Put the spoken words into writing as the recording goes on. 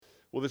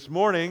Well, this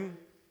morning,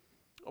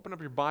 open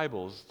up your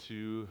Bibles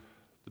to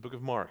the book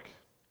of Mark,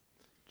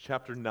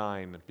 chapter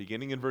 9,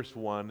 beginning in verse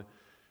 1. We'll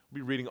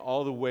be reading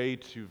all the way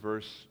to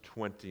verse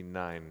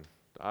 29.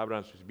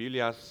 Abran sus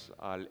Biblias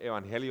al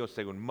Evangelio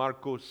según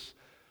Marcos,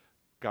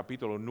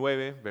 capítulo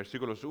 9,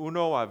 versículos 1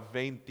 a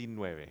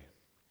 29.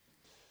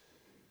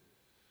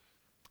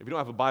 If you don't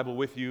have a Bible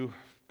with you,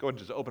 go ahead and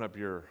just open up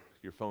your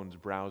phone's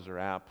browser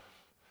app.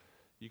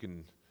 You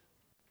can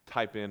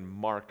type in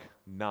Mark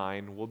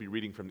 9. We'll be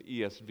reading from the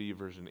ESV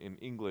version in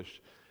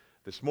English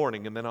this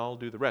morning, and then I'll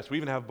do the rest. We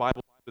even have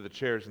Bibles under the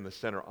chairs in the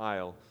center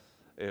aisle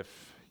if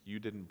you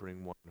didn't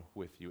bring one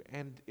with you.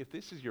 And if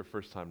this is your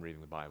first time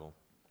reading the Bible,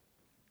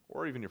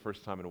 or even your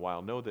first time in a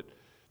while, know that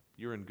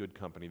you're in good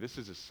company. This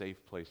is a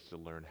safe place to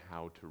learn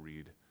how to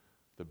read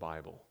the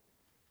Bible,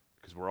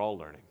 because we're all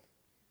learning.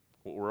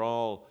 We're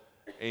all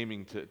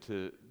aiming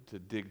to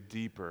dig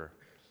deeper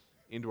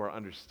into our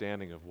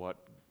understanding of what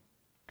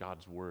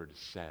God's Word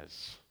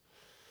says.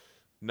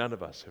 None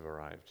of us have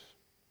arrived.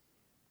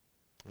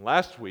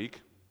 Last week,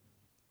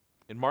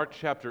 in Mark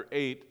chapter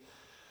 8,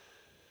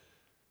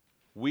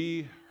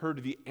 we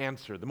heard the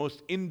answer, the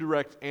most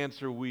indirect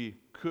answer we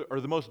could, or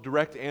the most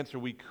direct answer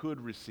we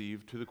could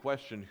receive to the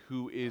question,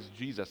 who is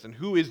Jesus? And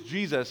who is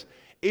Jesus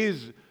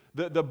is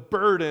the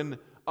burden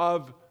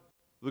of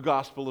the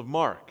Gospel of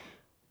Mark.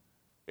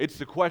 It's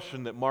the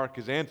question that Mark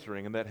is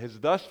answering, and that has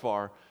thus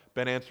far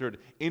been answered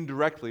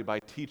indirectly by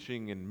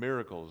teaching and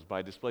miracles,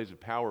 by displays of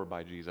power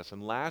by Jesus.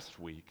 And last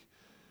week,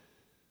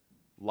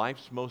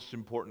 life's most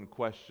important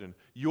question,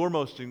 your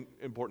most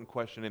important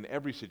question in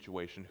every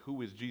situation,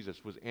 who is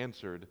Jesus, was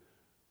answered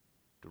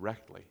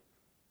directly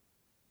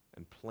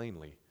and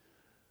plainly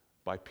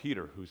by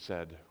Peter, who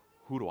said,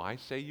 "Who do I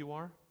say you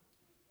are?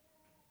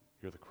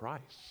 You're the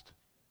Christ."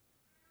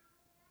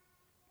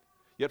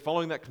 Yet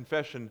following that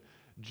confession,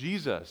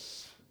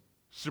 Jesus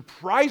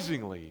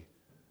surprisingly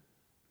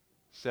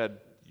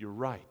said, "You're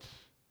right,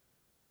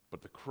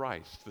 but the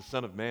Christ, the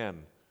Son of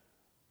Man,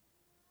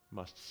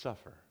 must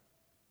suffer."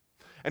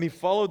 And he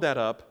followed that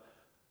up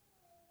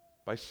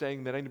by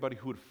saying that anybody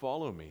who would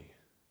follow me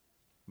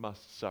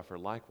must suffer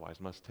likewise,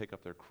 must take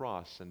up their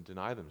cross and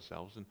deny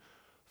themselves and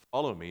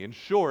follow me. In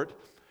short,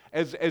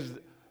 as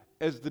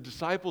the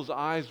disciples'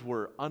 eyes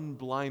were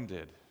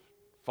unblinded,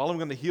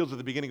 following on the heels of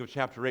the beginning of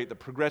chapter 8, the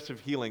progressive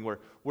healing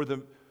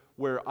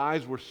where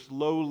eyes were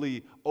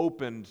slowly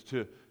opened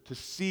to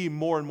see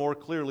more and more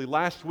clearly.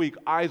 Last week,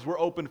 eyes were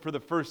opened for the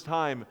first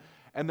time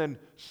and then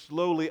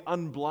slowly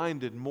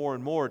unblinded more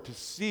and more to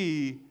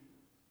see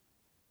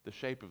the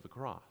shape of the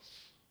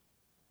cross.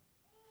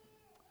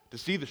 To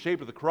see the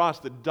shape of the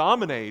cross that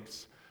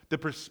dominates the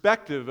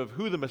perspective of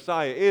who the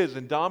Messiah is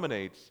and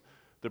dominates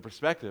the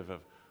perspective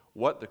of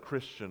what the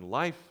Christian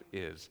life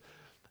is.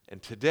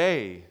 And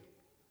today,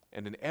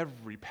 and in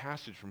every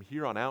passage from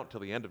here on out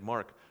till the end of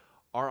Mark,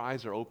 our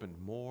eyes are opened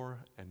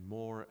more and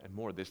more and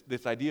more.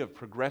 This idea of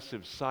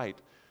progressive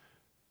sight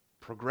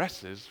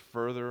progresses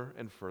further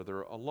and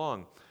further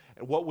along.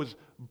 And what was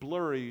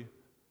blurry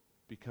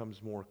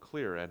becomes more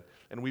clear.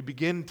 And we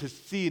begin to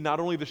see not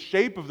only the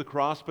shape of the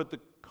cross, but the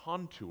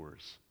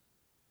contours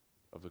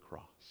of the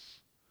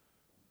cross.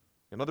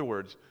 In other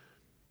words,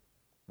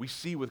 we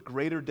see with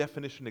greater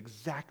definition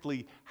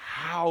exactly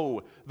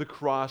how the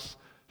cross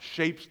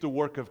shapes the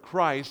work of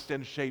Christ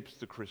and shapes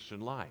the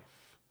Christian life.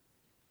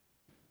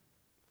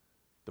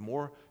 The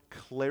more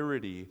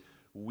clarity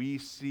we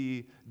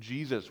see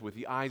Jesus with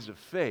the eyes of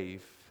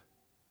faith,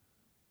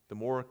 the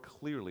more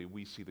clearly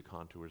we see the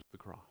contours of the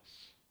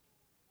cross.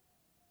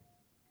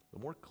 The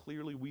more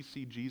clearly we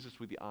see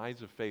Jesus with the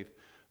eyes of faith,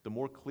 the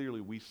more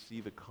clearly we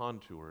see the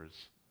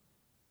contours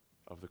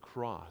of the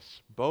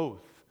cross.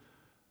 Both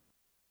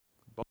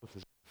as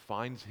it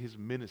defines his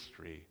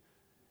ministry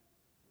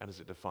and as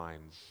it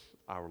defines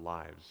our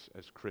lives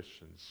as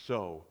Christians.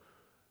 So,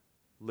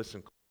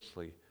 listen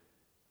closely.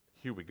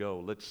 Here we go.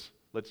 Let's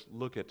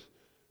look at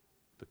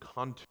the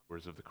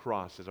contours of the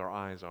cross as our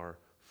eyes are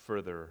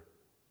further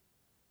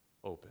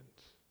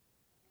opened.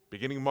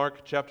 Beginning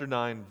Mark chapter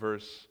 9,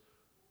 verse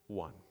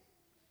 1.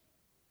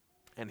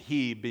 And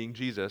he, being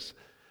Jesus,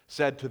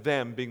 said to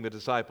them, being the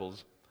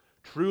disciples,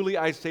 "Truly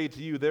I say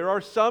to you, there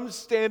are some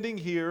standing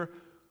here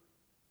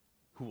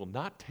who will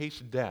not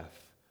taste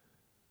death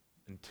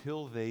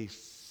until they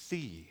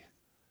see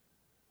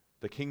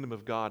the kingdom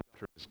of God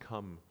after it has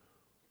come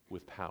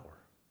with power."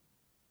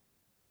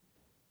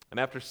 And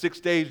after 6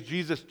 days,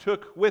 Jesus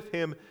took with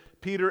him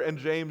Peter and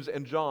James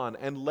and John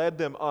and led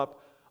them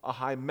up a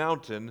high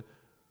mountain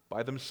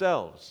by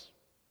themselves.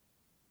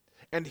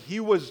 And he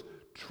was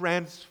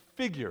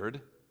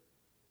transfigured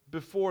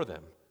before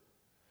them.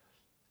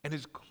 And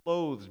his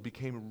clothes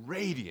became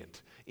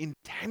radiant,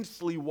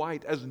 intensely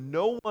white, as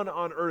no one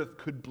on earth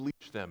could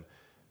bleach them.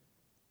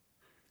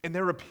 And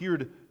there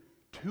appeared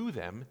to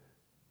them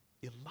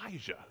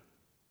Elijah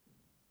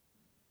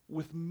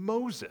with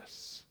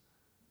Moses.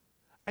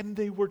 And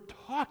they were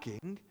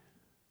talking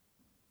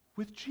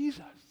with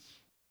Jesus.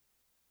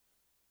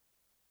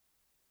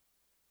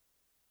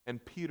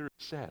 And Peter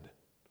said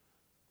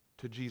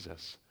to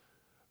Jesus,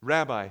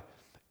 "Rabbi,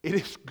 it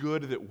is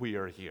good that we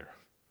are here.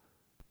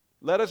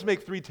 Let us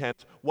make 3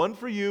 tents, one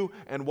for you,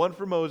 and one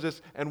for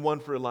Moses, and one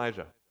for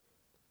Elijah.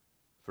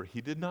 For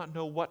he did not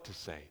know what to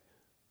say,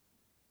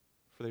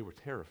 for they were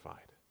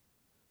terrified.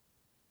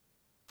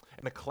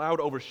 And a cloud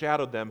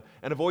overshadowed them,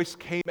 and a voice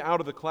came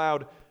out of the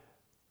cloud,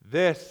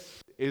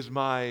 "This is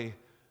my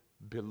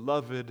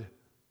beloved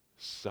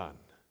Son.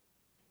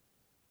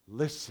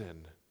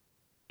 Listen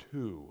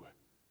to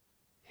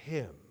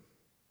him."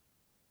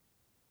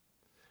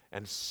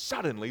 And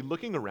suddenly,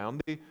 looking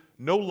around, they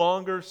no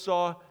longer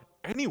saw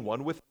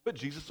anyone with but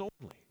Jesus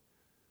only.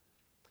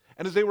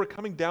 And as they were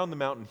coming down the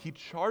mountain, he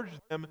charged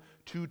them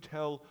to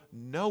tell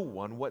no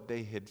one what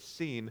they had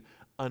seen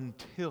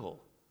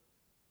until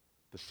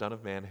the Son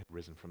of Man had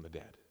risen from the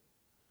dead.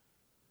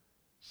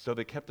 So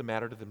they kept the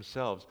matter to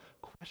themselves,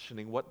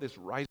 questioning what this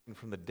rising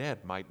from the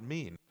dead might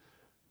mean.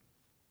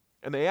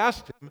 And they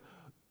asked him,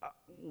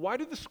 "Why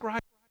did the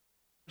scribes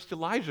say first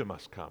Elijah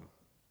must come?"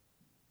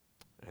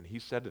 And he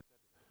said to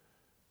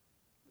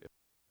them, "It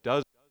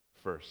does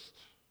first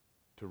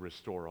to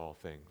restore all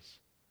things.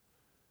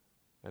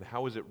 And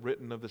how is it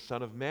written of the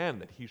Son of Man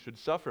that he should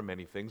suffer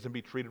many things and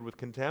be treated with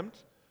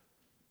contempt?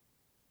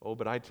 Oh,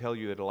 but I tell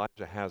you that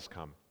Elijah has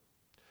come,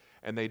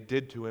 and they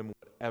did to him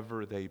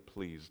whatever they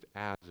pleased,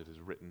 as it is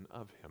written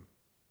of him."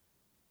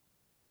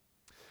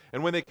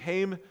 And when they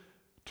came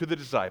to the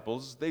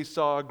disciples, they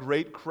saw a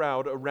great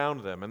crowd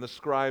around them, and the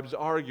scribes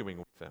arguing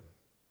with them.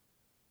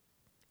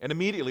 And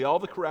immediately all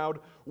the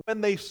crowd, when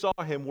they saw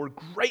him, were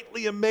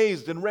greatly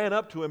amazed and ran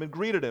up to him and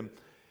greeted him.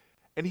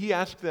 And he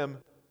asked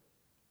them,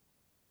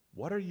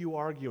 "What are you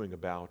arguing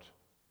about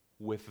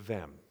with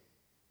them?"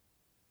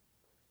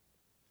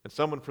 And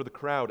someone for the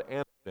crowd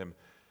answered him,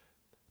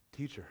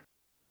 "Teacher,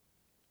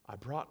 I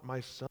brought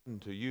my son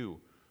to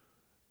you,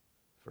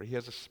 for he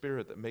has a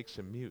spirit that makes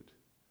him mute.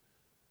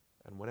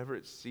 And whenever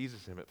it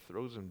seizes him, it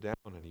throws him down,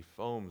 and he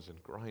foams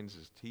and grinds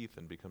his teeth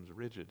and becomes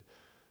rigid.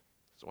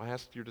 So I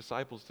asked your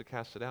disciples to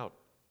cast it out,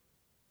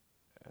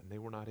 and they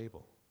were not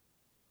able."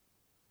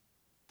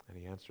 And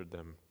he answered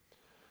them,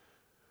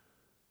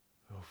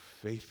 "O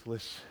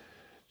faithless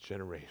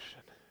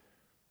generation,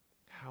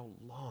 how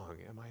long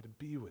am I to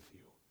be with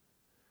you?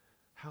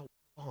 How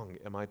long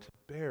am I to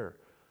bear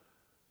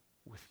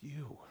with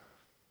you?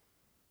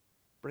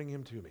 Bring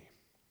him to me."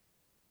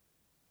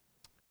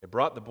 They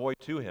brought the boy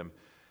to him,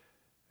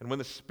 and when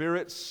the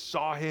spirit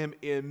saw him,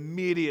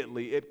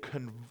 immediately it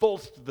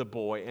convulsed the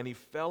boy, and he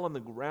fell on the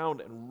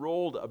ground and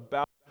rolled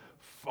about,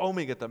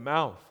 foaming at the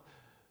mouth.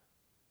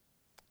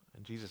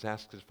 And Jesus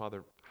asked his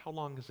father, "How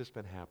long has this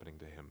been happening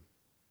to him?"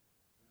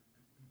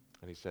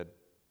 And he said,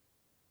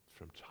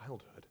 "From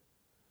childhood.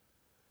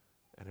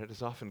 And it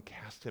has often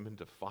cast him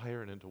into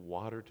fire and into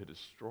water to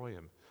destroy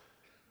him.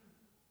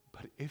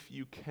 But if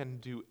you can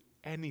do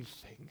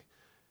anything,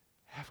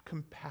 have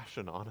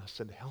compassion on us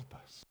and help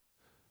us."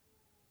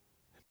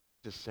 And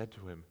Jesus said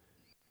to him,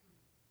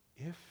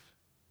 "If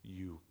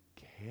you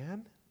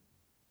can,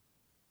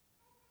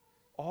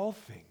 all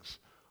things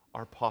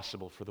are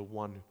possible for the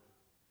one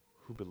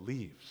who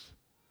believes."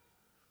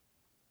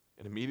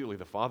 And immediately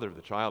the father of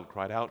the child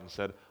cried out and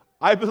said,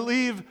 "I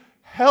believe,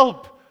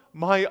 help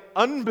my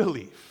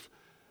unbelief."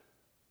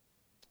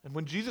 And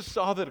when Jesus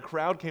saw that a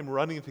crowd came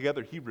running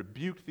together, he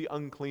rebuked the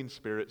unclean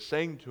spirit,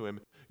 saying to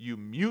him, "You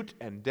mute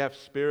and deaf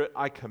spirit,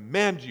 I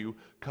command you,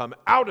 come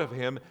out of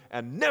him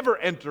and never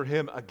enter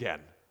him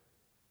again."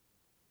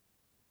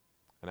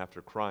 And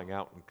after crying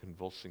out and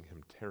convulsing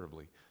him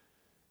terribly,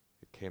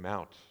 it came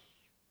out,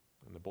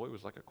 and the boy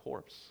was like a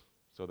corpse,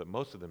 so that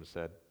most of them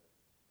said,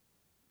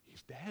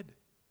 "He's dead."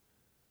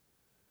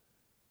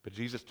 But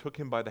Jesus took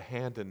him by the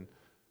hand and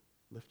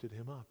lifted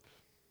him up,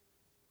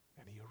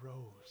 and he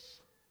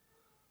arose.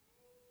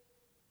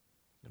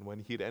 And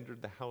when he had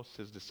entered the house,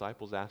 his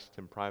disciples asked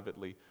him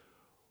privately,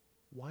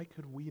 "Why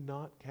could we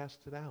not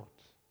cast it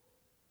out?"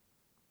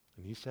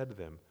 And he said to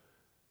them,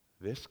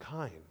 "This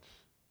kind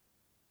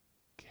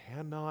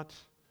cannot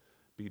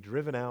be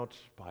driven out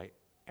by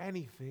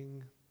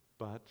anything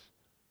but..."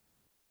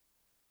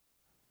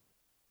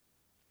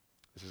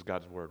 This is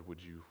God's word.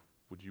 Would you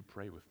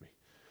pray with me?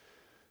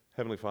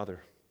 Heavenly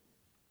Father,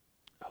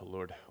 oh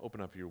Lord,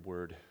 open up your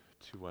word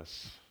to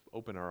us.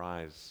 Open our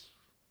eyes.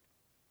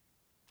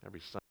 Every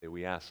Sunday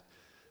we ask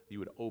that you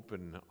would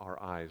open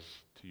our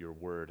eyes to your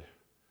word,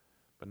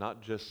 but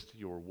not just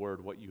your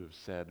word, what you have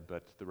said,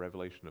 but the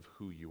revelation of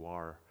who you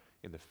are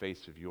in the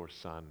face of your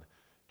Son,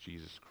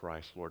 Jesus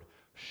Christ. Lord,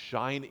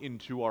 shine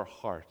into our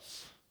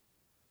hearts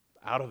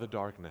out of the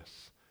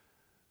darkness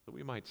that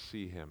we might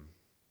see him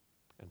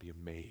and be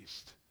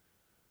amazed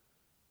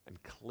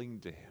and cling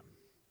to him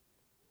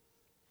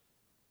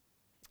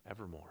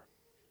evermore.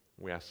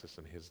 We ask this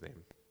in his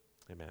name.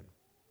 Amen.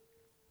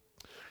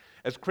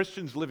 As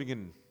Christians living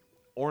in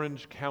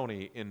Orange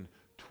County in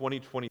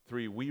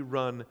 2023, we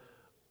run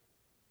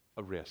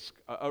a risk.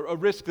 A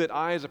risk that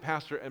I, as a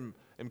pastor, am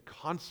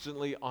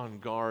constantly on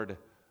guard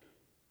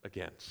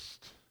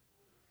against.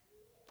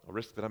 A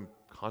risk that I'm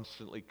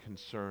constantly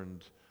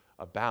concerned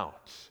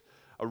about.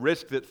 A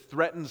risk that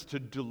threatens to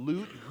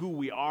dilute who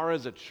we are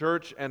as a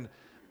church and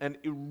and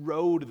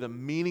erode the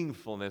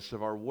meaningfulness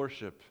of our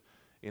worship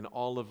in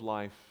all of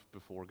life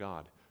before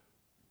God.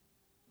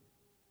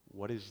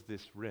 What is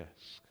this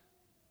risk?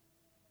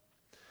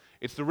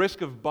 It's the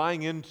risk of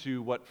buying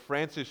into what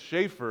Francis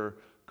Schaeffer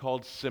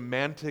called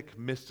semantic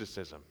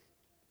mysticism.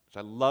 Which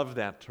I love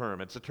that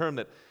term. It's a term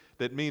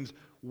that means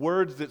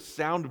words that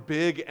sound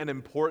big and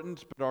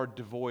important but are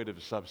devoid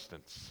of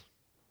substance.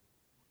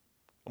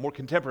 A more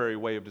contemporary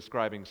way of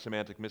describing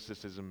semantic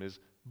mysticism is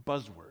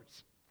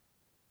buzzwords.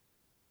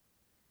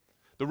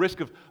 The risk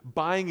of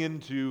buying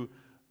into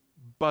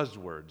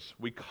buzzwords.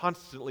 We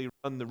constantly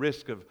run the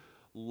risk of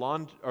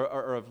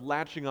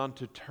latching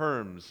onto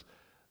terms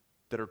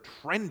that are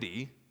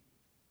trendy,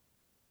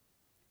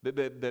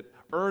 that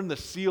earn the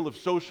seal of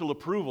social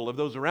approval of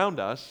those around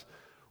us,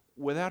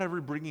 without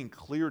ever bringing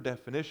clear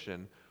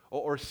definition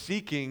or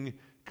seeking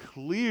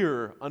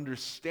clear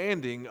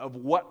understanding of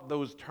what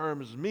those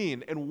terms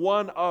mean. And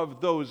one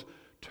of those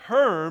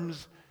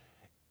terms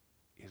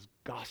is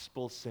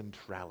gospel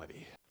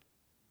centrality.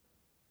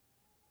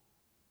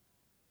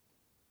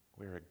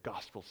 We're a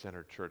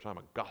gospel-centered church. I'm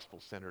a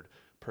gospel-centered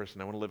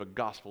person. I want to live a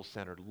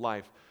gospel-centered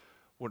life. I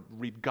want to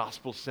read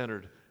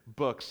gospel-centered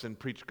books and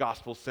preach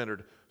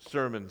gospel-centered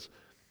sermons.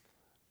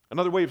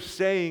 Another way of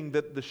saying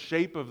that the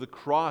shape of the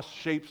cross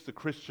shapes the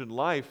Christian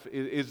life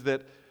is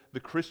that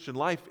the Christian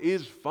life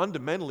is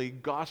fundamentally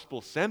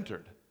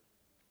gospel-centered.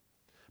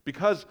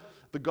 Because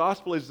the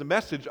gospel is the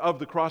message of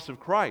the cross of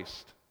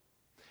Christ.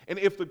 And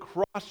if the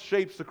cross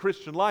shapes the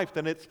Christian life,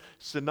 then it's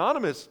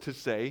synonymous to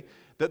say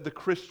that the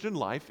Christian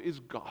life is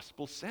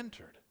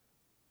gospel-centered.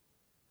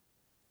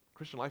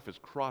 Christian life is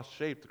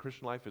cross-shaped. The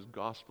Christian life is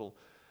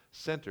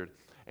gospel-centered.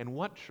 And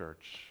what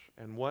church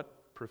and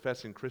what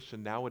professing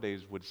Christian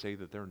nowadays would say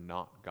that they're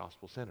not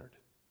gospel-centered?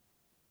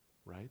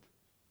 Right?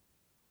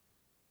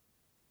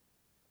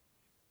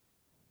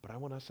 But I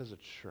want us as a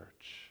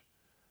church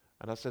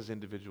and us as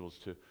individuals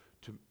to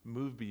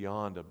move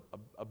beyond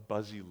a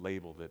buzzy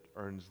label that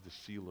earns the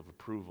seal of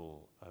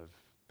approval of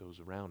those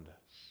around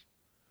us.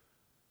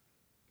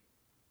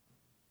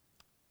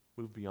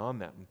 Move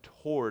beyond that and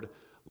toward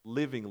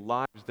living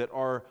lives that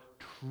are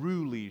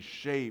truly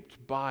shaped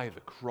by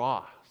the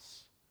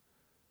cross.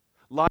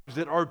 Lives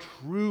that are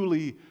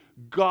truly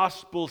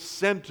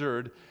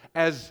gospel-centered,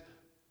 as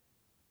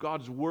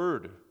God's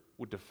Word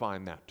would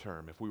define that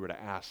term if we were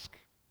to ask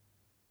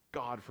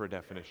God for a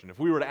definition, if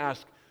we were to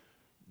ask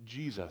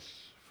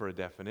Jesus for a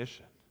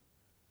definition.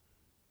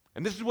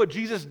 And this is what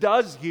Jesus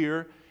does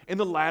here in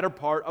the latter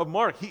part of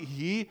Mark.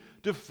 He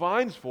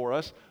defines for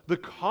us the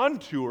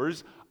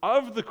contours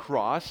of the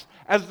cross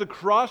as the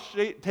cross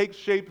takes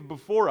shape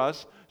before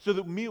us, so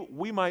that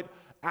we might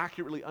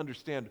accurately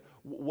understand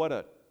what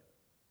a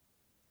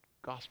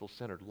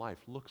gospel-centered life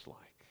looks like.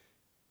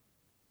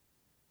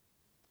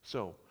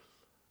 So,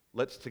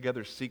 let's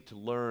together seek to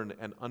learn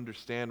and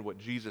understand what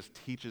Jesus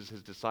teaches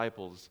his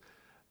disciples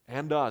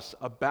and us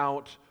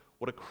about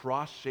what a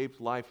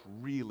cross-shaped life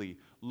really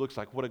looks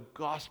like, what a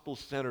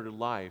gospel-centered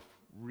life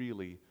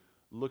really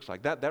looks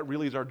like. That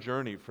really is our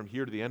journey from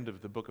here to the end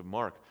of the book of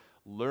Mark,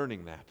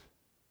 learning that.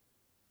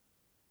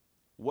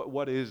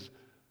 What is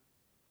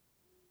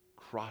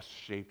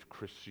cross-shaped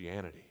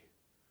Christianity?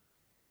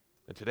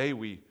 And today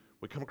we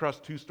come across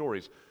two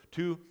stories,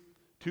 two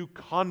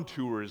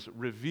contours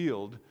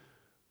revealed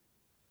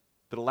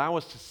that allow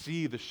us to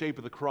see the shape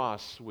of the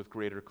cross with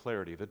greater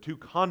clarity. The two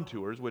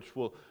contours, which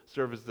will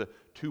serve as the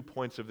 2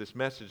 points of this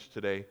message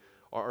today,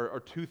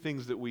 are two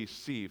things that we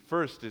see.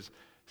 First is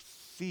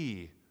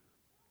see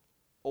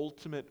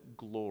ultimate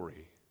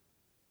glory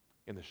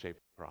in the shape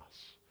of the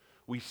cross.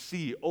 We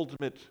see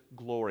ultimate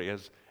glory.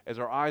 As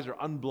our eyes are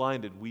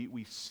unblinded,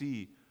 we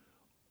see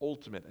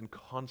ultimate and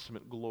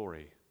consummate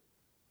glory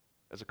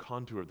as a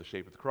contour of the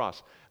shape of the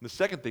cross. And the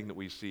second thing that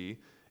we see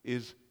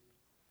is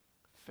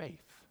faith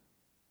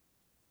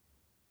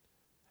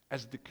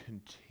as the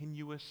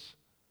continuous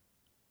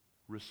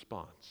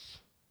response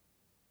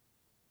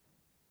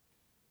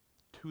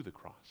to the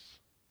cross.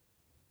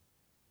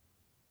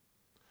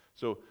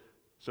 So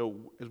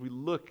as we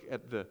look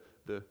at the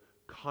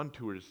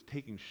contours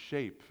taking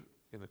shape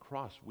in the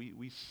cross,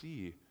 we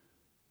see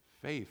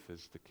faith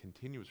as the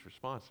continuous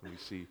response, and we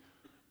see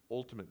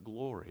ultimate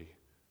glory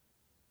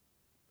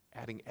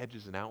adding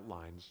edges and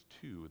outlines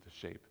to the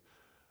shape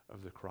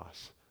of the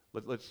cross.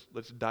 Let's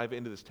dive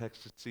into this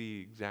text to see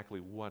exactly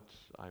what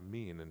I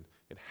mean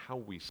and how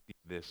we see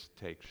this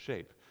take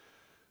shape.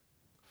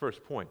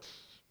 First point,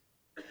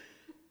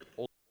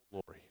 ultimate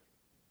glory.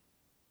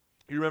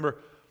 You remember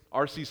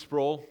R.C.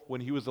 Sproul,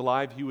 when he was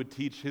alive, he would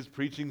teach his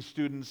preaching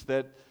students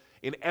that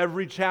in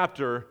every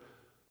chapter,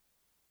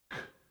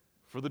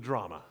 for the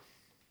drama.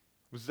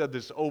 We've said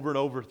this over and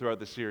over throughout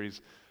the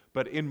series,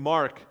 but in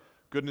Mark,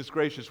 goodness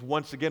gracious,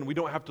 once again, we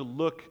don't have to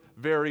look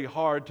very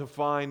hard to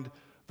find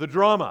the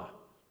drama.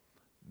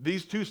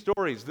 These two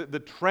stories, the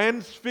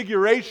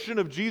transfiguration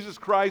of Jesus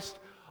Christ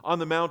on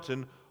the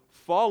mountain,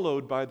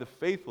 followed by the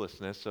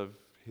faithlessness of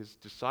his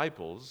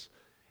disciples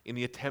in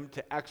the attempt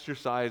to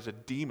exorcise a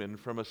demon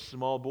from a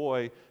small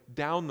boy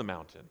down the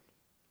mountain.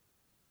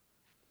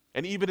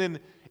 And even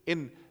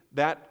in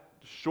that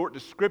short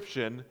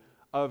description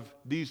of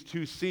these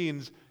two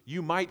scenes,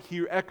 you might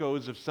hear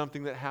echoes of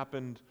something that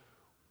happened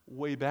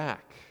way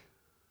back,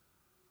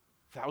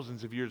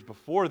 thousands of years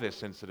before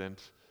this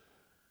incident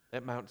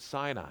at Mount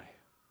Sinai.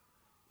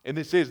 And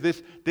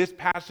this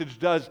passage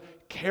does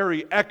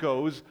carry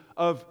echoes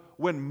of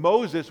when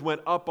Moses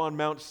went up on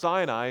Mount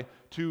Sinai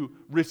to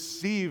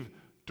receive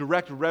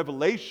direct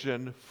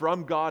revelation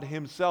from God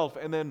himself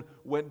and then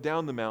went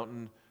down the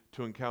mountain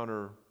to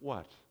encounter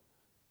what?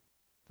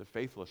 The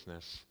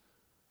faithlessness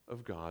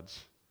of God's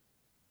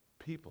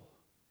people.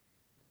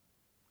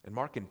 And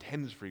Mark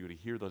intends for you to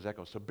hear those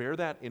echoes. So bear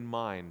that in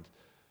mind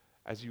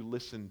as you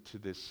listen to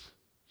this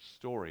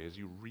story, as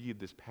you read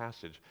this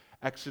passage.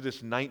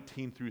 Exodus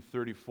 19 through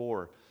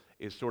 34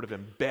 is sort of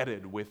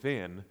embedded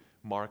within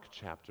Mark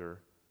chapter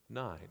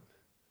 9.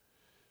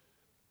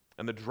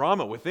 And the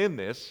drama within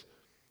this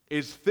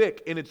is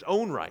thick in its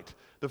own right.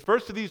 The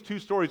first of these two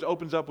stories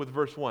opens up with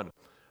verse 1.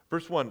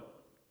 Verse 1,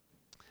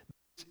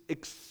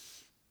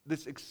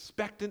 this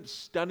expectant,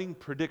 stunning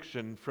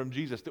prediction from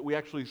Jesus that we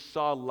actually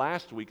saw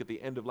last week at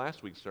the end of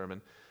last week's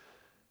sermon,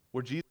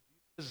 where Jesus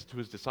says to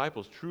his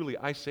disciples, "Truly,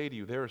 I say to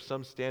you, there are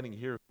some standing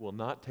here who will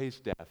not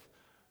taste death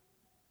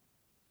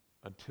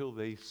until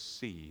they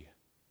see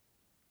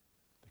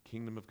the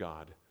kingdom of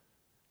God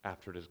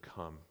after it has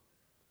come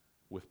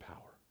with power."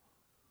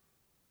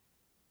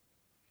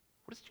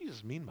 What does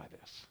Jesus mean by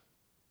this?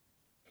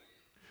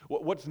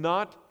 What's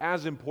not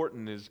as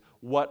important is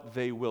what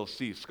they will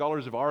see.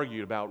 Scholars have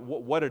argued about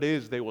what it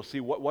is they will see,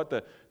 what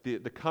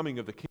the coming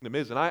of the kingdom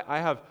is. And I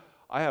have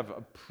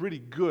a pretty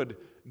good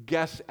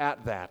guess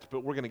at that, but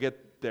we're going to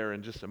get there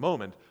in just a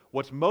moment.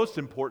 What's most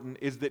important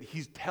is that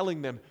he's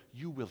telling them,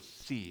 you will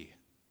see.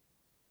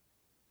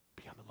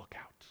 Be on the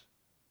lookout.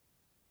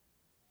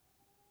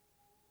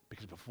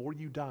 Because before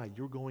you die,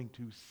 you're going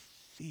to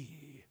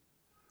see.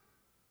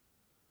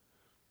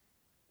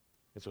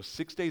 And so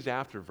 6 days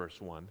after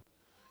verse 1,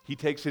 he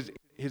takes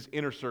his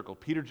inner circle,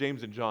 Peter,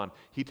 James, and John.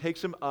 He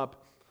takes them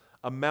up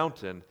a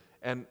mountain,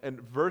 and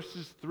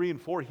verses 3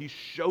 and 4, he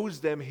shows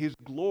them his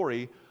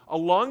glory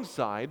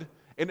alongside,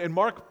 and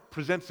Mark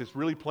presents this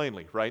really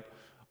plainly, right?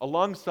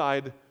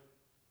 Alongside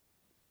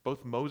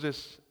both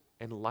Moses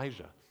and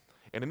Elijah.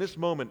 And in this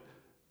moment,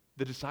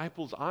 the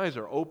disciples' eyes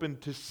are open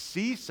to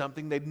see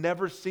something they'd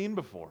never seen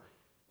before.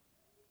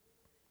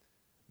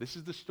 This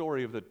is the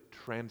story of the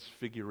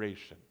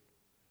Transfiguration.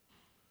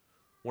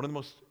 One of the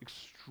most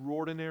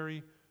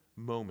extraordinary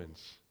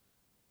moments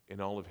in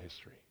all of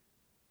history.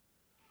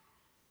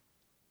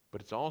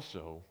 But it's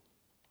also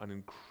an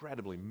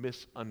incredibly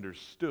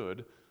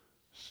misunderstood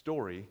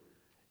story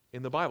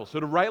in the Bible. So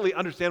to rightly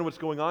understand what's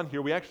going on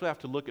here, we actually have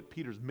to look at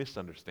Peter's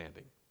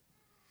misunderstanding.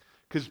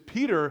 Because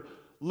Peter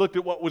looked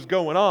at what was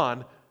going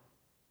on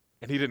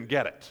and he didn't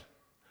get it.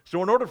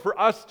 So in order for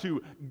us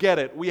to get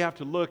it, we have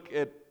to look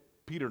at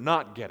Peter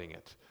not getting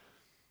it.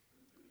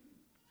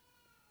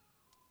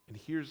 And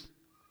here's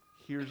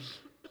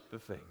the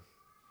thing.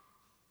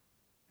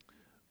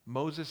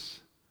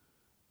 Moses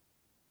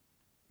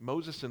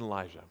and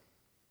Elijah,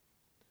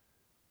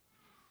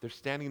 they're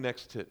standing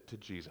next to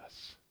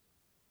Jesus.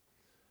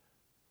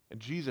 And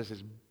Jesus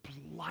is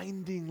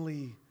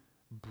blindingly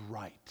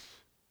bright,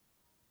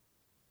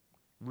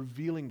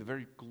 revealing the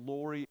very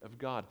glory of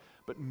God.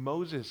 But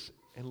Moses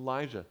and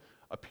Elijah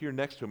appear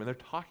next to him, and they're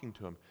talking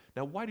to him.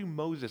 Now, why do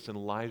Moses and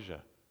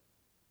Elijah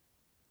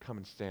come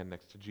and stand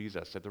next to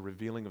Jesus at the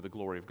revealing of the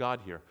glory of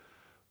God here?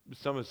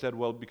 Some have said,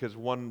 well, because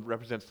one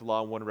represents the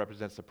law and one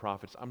represents the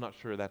prophets. I'm not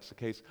sure that's the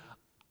case.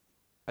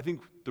 I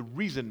think the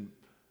reason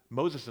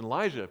Moses and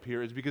Elijah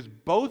appear is because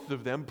both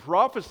of them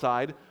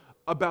prophesied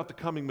about the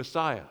coming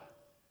Messiah.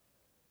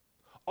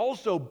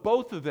 Also,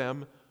 both of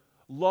them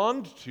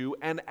longed to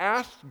and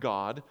asked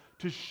God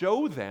to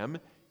show them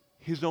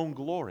his own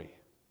glory.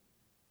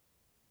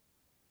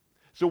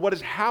 So what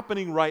is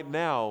happening right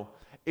now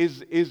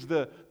is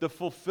the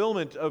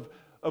fulfillment of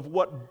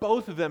what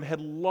both of them had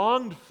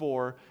longed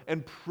for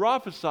and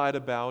prophesied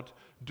about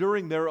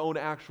during their own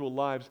actual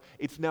lives.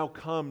 It's now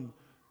come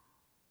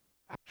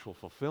actual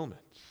fulfillment.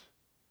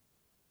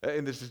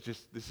 And this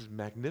is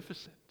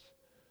magnificent.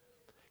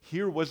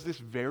 Here was this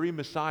very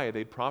Messiah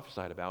they'd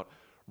prophesied about,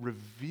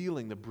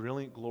 revealing the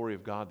brilliant glory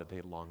of God that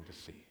they longed to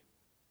see.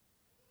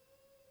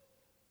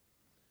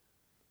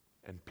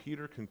 And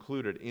Peter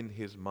concluded in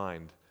his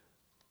mind,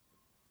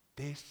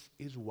 this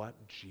is what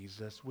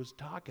Jesus was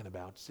talking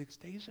about 6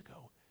 days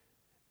ago.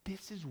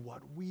 This is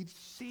what we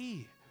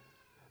see.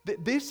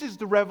 This is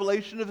the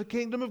revelation of the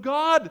kingdom of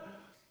God.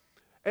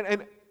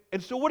 And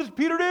so what does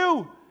Peter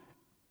do?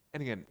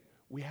 And again,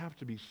 we have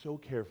to be so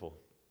careful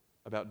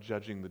about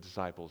judging the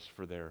disciples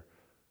for their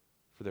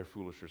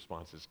foolish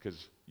responses,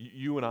 because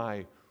you and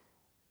I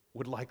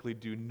would likely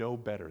do no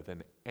better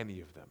than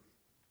any of them.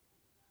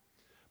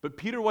 But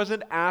Peter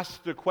wasn't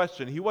asked a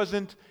question. He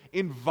wasn't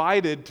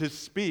invited to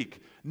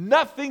speak.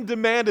 Nothing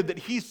demanded that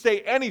he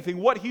say anything.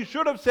 What he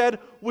should have said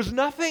was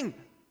nothing.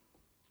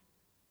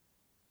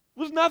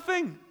 Was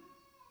nothing.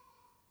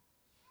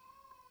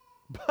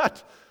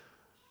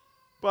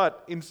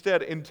 But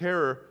instead, in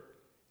terror,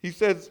 he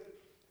says,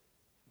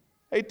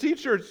 Hey,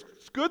 teacher,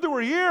 it's good that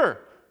we're here.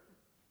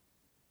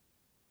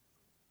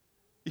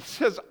 He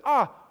says,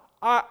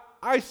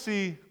 I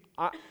see,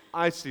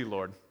 I see,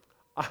 Lord.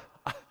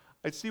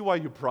 I see why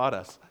you brought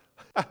us.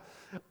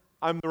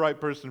 I'm the right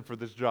person for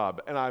this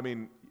job. And I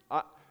mean,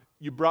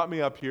 you brought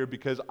me up here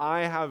because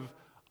I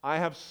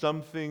have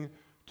something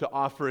to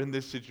offer in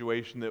this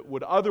situation that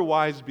would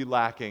otherwise be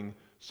lacking.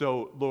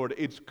 So, Lord,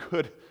 it's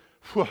good.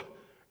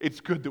 It's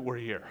good that we're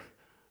here.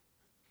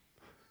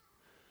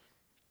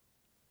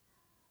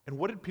 And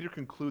what did Peter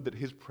conclude that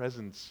his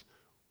presence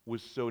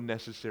was so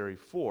necessary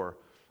for?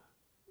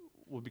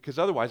 Well, because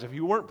otherwise, if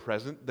you weren't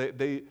present,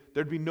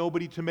 there'd be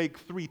nobody to make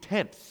 3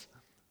 tents.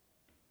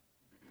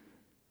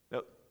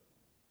 Now,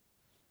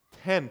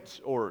 tent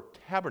or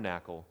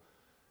tabernacle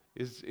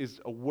is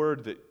a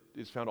word that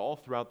is found all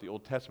throughout the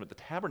Old Testament. The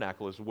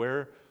tabernacle is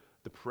where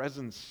the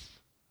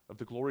presence of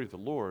the glory of the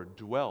Lord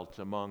dwelt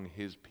among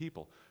his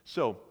people.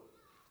 So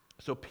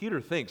Peter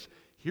thinks,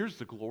 here's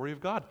the glory of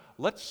God.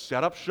 Let's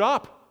set up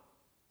shop.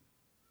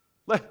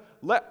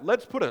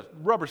 Let's put a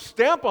rubber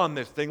stamp on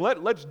this thing.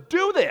 Let's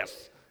do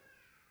this.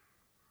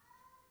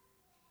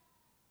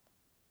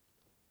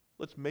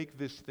 Let's make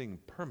this thing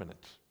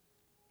permanent.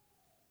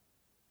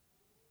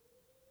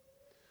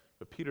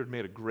 But Peter had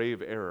made a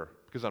grave error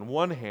because on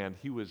one hand,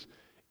 he was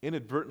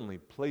inadvertently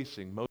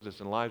placing Moses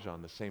and Elijah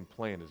on the same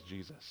plane as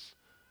Jesus.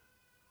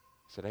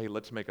 He said, hey,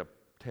 let's make a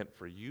tent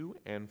for you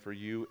and for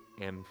you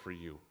and for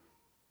you.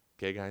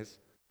 Okay, guys?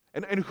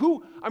 And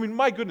who, I mean,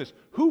 my goodness,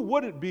 who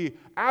wouldn't be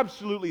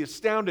absolutely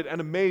astounded and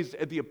amazed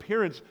at the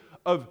appearance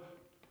of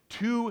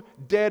 2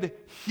 dead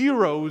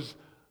heroes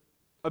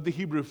of the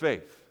Hebrew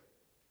faith?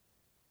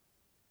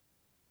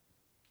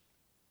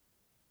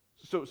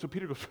 So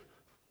Peter goes,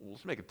 well,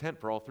 let's make a tent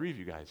for all 3 of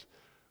you guys,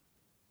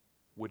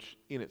 which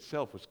in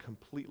itself was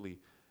completely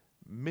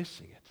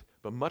missing it.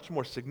 But much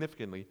more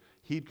significantly,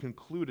 he'd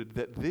concluded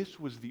that this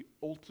was the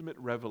ultimate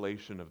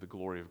revelation of the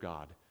glory of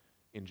God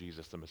in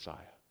Jesus the Messiah.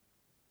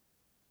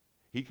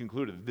 He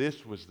concluded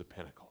this was the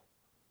pinnacle.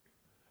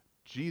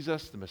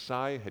 Jesus the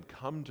Messiah had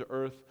come to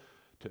earth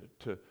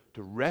to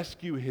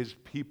rescue his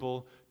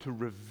people, to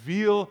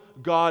reveal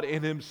God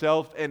in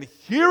himself, and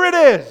here it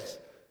is!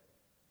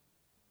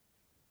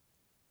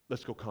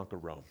 Let's go conquer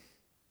Rome.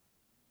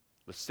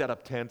 Let's set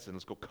up tents and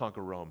let's go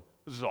conquer Rome.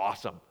 This is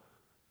awesome.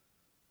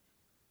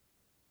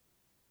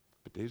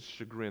 But to his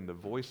chagrin, the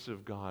voice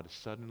of God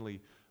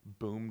suddenly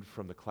boomed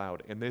from the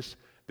cloud. And this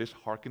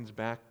harkens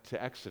back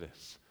to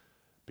Exodus,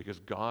 because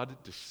God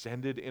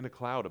descended in a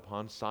cloud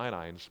upon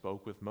Sinai and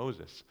spoke with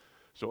Moses.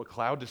 So a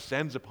cloud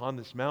descends upon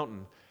this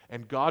mountain,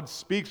 and God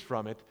speaks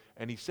from it,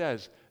 and he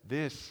says,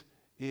 this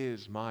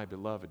is my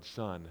beloved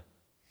Son.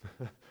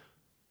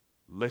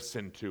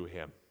 Listen to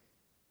him.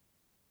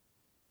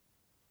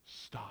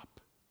 Stop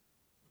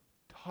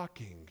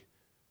talking,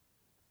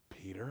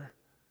 Peter.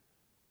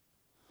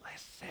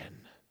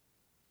 Listen.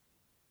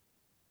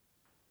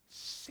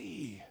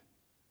 See.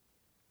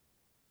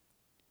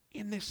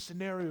 In this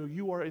scenario,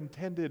 you are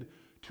intended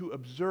to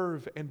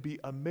observe and be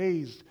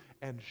amazed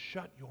and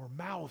shut your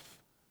mouth.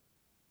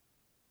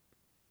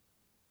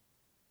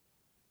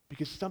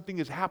 Because something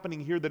is happening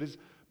here that is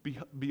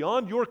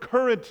beyond your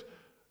current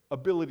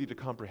ability to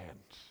comprehend.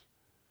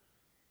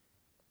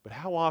 But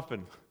how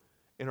often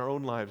in our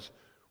own lives,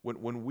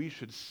 when we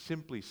should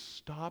simply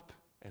stop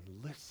and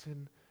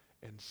listen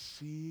and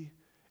see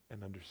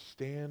and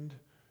understand,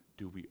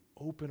 do we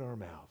open our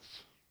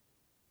mouths?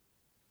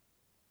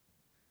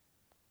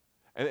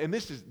 And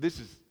this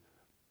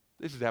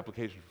is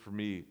application for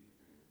me,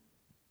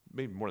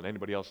 maybe more than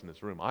anybody else in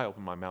this room. I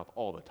open my mouth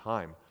all the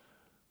time.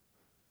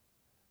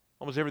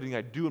 Almost everything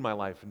I do in my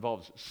life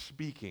involves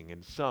speaking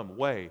in some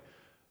way.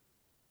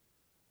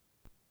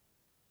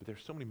 But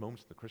there's so many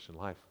moments in the Christian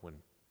life when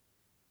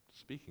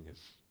speaking is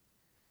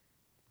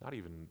not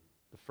even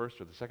the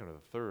first or the second or the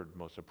third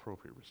most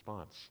appropriate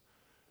response.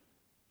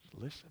 Just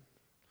listen.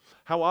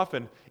 How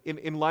often,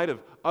 in light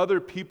of other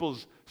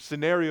people's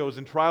scenarios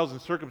and trials and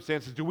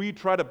circumstances, do we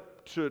try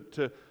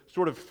to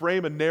sort of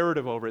frame a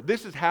narrative over it?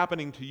 This is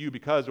happening to you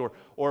because,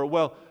 or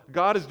well,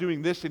 God is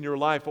doing this in your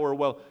life, or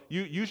well,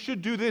 you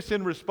should do this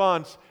in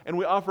response, and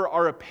we offer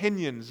our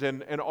opinions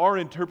and our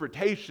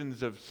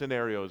interpretations of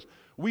scenarios.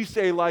 We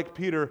say, like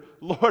Peter,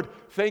 Lord,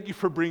 thank you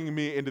for bringing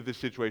me into this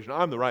situation.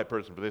 I'm the right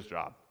person for this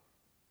job.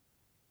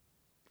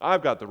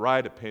 I've got the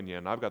right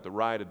opinion. I've got the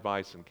right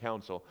advice and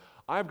counsel.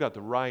 I've got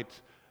the right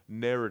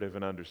narrative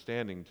and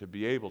understanding to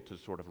be able to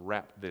sort of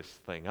wrap this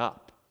thing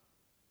up.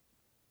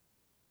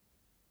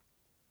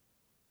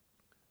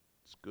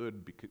 It's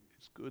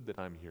good that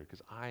I'm here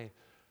because I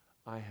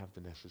have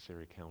the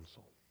necessary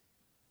counsel.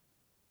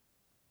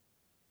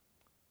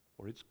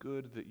 Or it's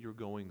good that you're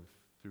going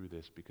through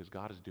this because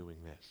God is doing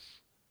this.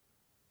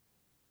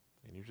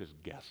 And you're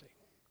just guessing.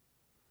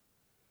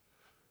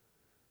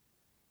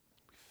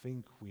 We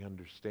think we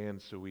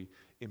understand, so we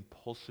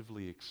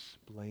impulsively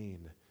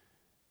explain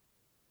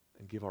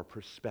and give our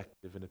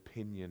perspective and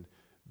opinion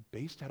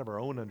based out of our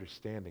own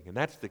understanding. And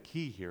that's the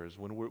key here, is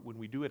when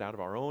we do it out of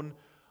our own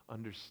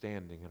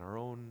understanding and our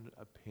own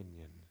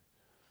opinion.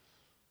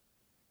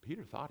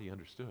 Peter thought he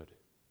understood.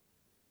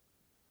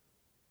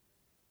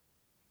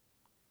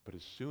 But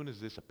as soon as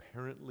this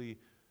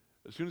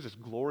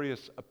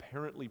glorious,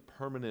 apparently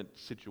permanent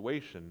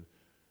situation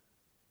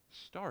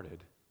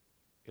started,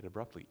 it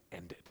abruptly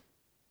ended.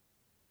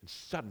 And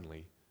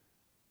suddenly,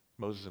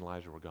 Moses and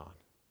Elijah were gone.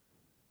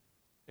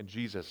 And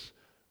Jesus,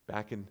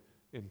 back in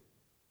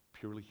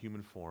purely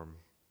human form,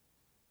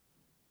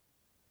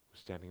 was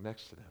standing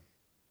next to them.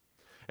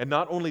 And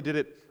not only did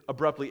it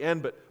abruptly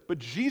end, but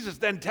Jesus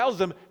then tells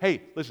them,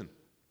 hey, listen,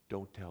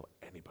 don't tell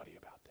anybody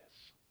about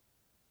this.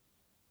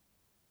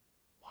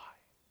 Why?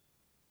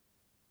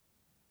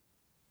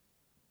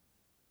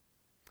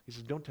 He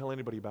says, don't tell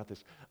anybody about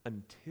this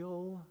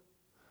until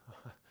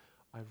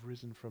I've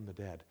risen from the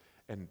dead.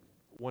 And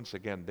once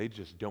again, they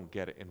just don't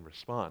get it in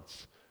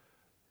response.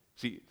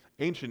 See,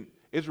 ancient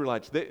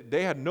Israelites,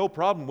 they had no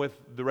problem with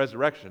the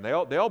resurrection. They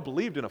all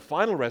believed in a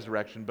final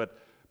resurrection, but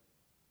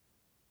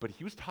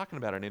he was talking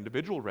about an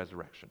individual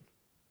resurrection.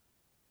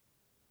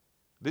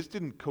 This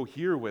didn't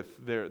cohere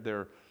with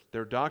their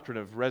doctrine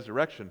of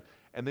resurrection,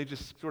 and they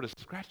just sort of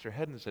scratched their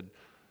head and said,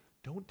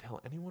 don't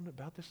tell anyone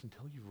about this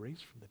until you've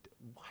raised from the dead.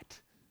 What?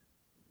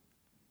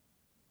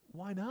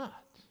 Why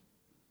not?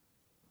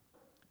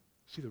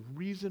 See, the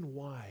reason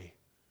why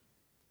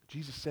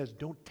Jesus says,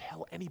 don't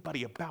tell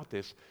anybody about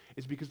this,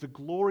 is because the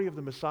glory of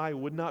the Messiah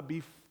would not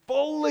be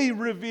fully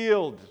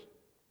revealed,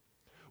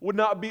 would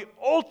not be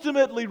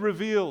ultimately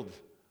revealed,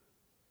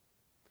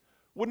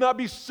 would not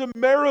be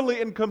summarily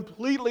and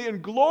completely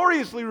and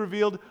gloriously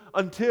revealed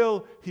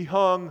until he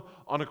hung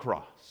on a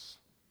cross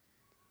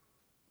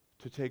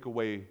to take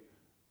away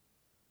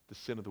the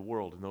sin of the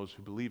world and those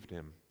who believed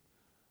him,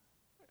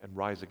 and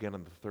rise again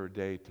on the third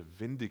day to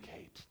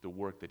vindicate the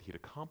work that he'd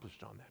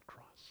accomplished on that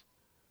cross.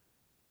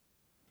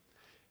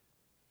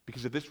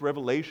 Because of this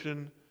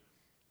revelation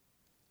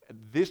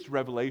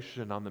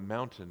on the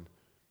mountain,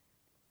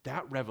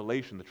 that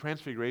revelation, the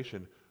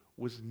transfiguration,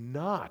 was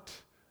not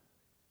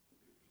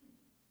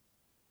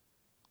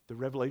the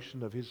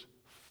revelation of his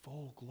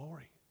full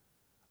glory,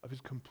 of his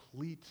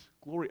complete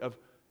glory. This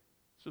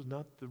was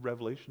not the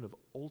revelation of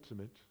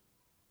ultimate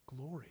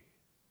glory.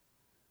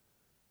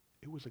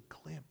 It was a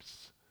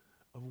glimpse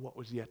of what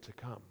was yet to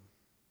come.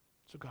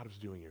 That's what God was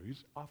doing here. He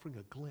was offering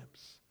a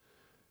glimpse.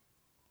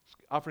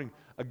 Offering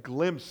a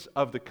glimpse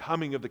of the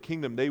coming of the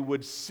kingdom they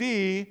would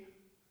see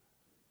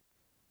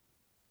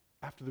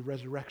after the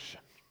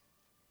resurrection.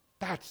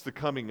 That's the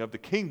coming of the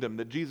kingdom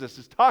that Jesus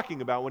is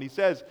talking about when he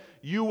says,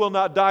 you will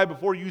not die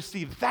before you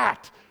see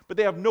that. But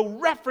they have no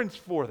reference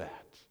for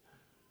that.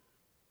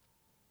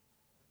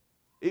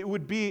 It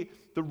would be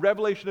the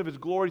revelation of his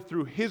glory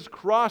through his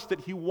cross that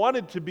he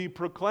wanted to be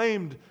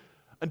proclaimed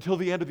until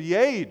the end of the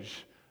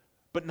age.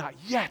 But not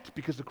yet,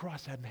 because the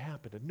cross hadn't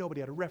happened and nobody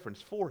had a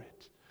reference for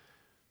it.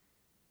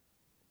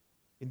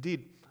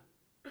 Indeed,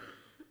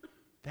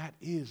 that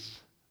is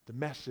the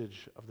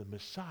message of the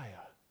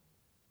Messiah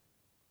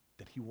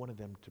that he wanted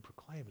them to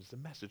proclaim, is the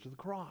message of the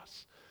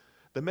cross.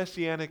 The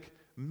messianic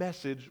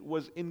message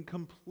was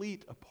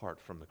incomplete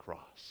apart from the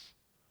cross.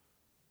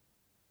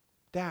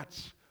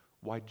 That's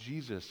why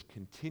Jesus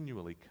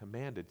continually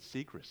commanded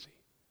secrecy.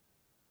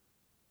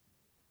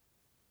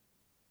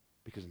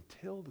 Because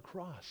until the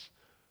cross,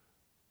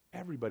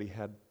 everybody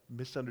had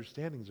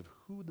misunderstandings of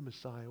who the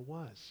Messiah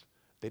was.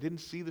 They didn't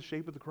see the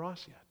shape of the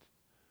cross yet.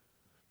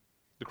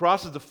 The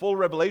cross is the full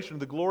revelation of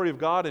the glory of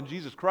God in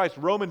Jesus Christ.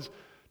 Romans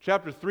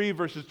chapter 3,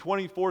 verses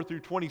 24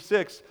 through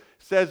 26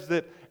 says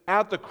that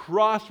at the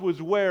cross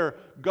was where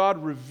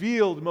God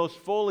revealed most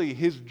fully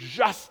his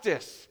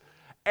justice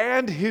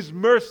and his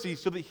mercy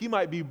so that he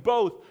might be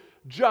both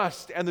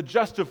just and the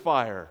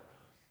justifier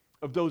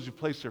of those who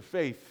place their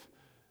faith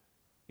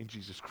in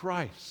Jesus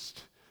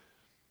Christ.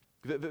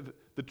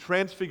 The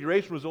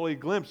transfiguration was only a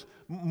glimpse,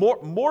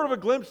 more of a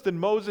glimpse than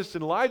Moses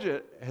and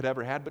Elijah had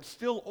ever had, but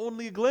still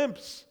only a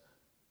glimpse.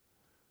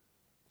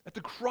 At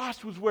the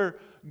cross was where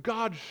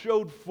God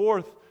showed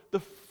forth the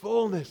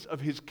fullness of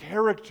his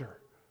character,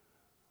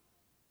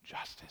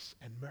 justice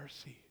and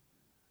mercy,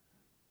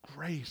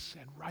 grace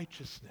and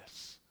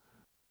righteousness,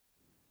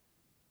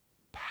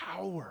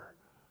 power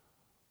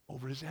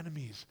over his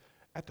enemies.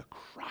 At the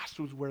cross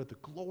was where the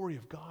glory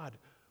of God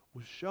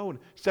was shown.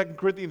 2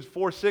 Corinthians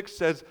 4:6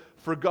 says,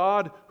 for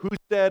God, who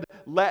said,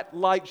 let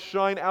light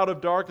shine out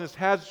of darkness,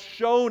 has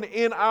shone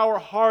in our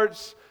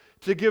hearts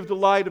to give the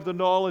light of the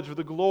knowledge of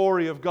the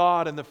glory of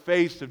God in the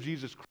face of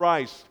Jesus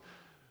Christ.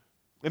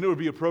 And it would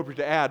be appropriate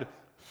to add,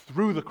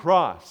 through the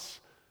cross,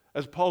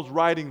 as Paul's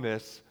writing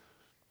this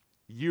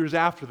years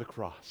after the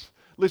cross.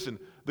 Listen,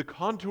 the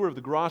contour of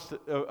the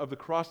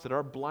cross that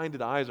our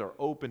blinded eyes are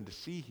open to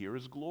see here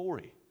is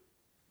glory.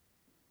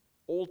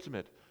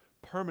 Ultimate,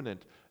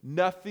 permanent,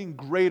 nothing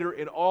greater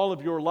in all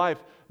of your life,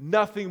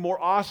 nothing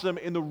more awesome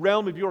in the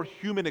realm of your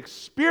human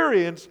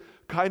experience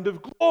kind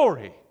of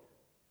glory.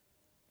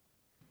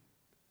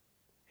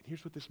 And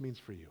here's what this means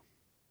for you.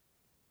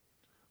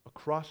 A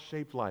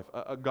cross-shaped life,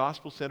 a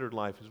gospel-centered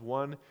life is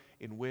one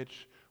in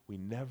which we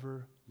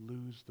never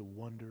lose the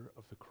wonder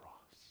of the cross.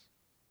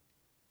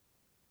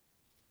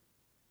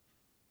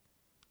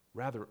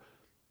 Rather,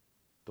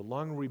 the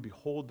longer we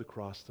behold the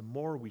cross, the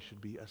more we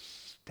should be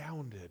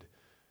astounded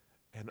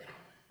and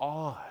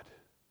awed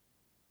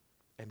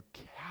and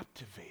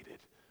captivated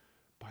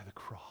by the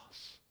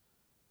cross.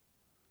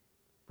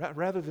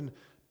 Rather than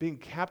being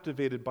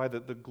captivated by the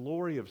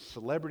glory of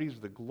celebrities,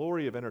 the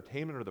glory of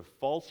entertainment, or the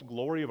false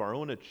glory of our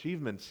own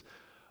achievements,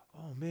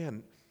 oh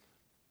man,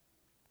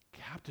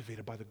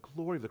 captivated by the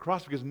glory of the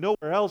cross, because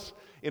nowhere else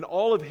in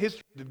all of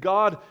history did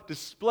God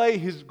display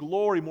His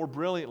glory more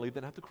brilliantly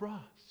than at the cross.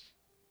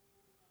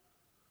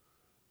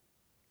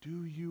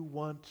 Do you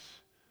want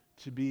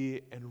to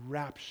be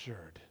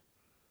enraptured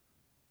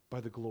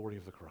by the glory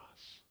of the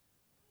cross?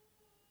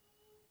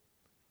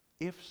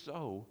 If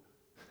so,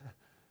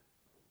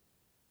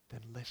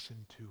 then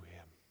listen to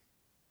Him.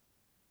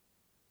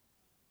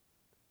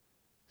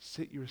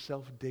 Sit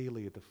yourself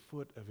daily at the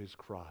foot of His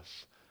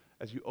cross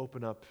as you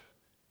open up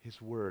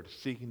His Word,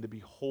 seeking to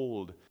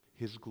behold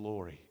His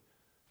glory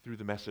through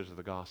the message of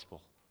the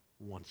gospel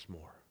once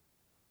more.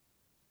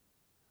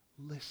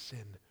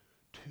 Listen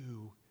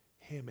to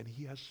Him, and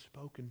He has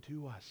spoken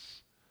to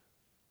us.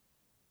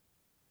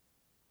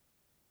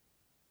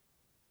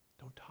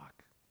 Don't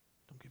talk.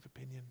 Don't give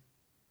opinion.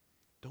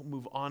 Don't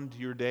move on to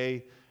your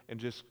day and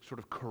just sort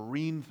of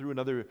careen through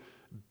another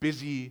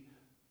busy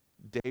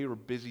day or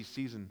busy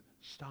season.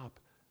 Stop.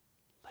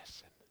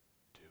 Listen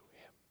to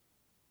Him.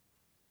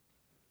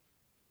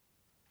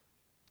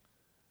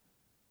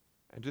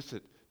 And just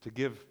to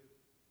give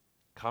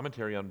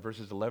commentary on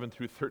verses 11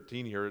 through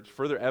 13 here, it's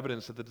further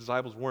evidence that the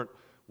disciples weren't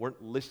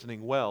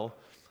listening well,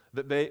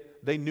 that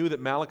they knew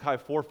that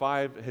Malachi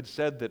 4:5 had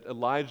said that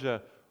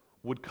Elijah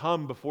would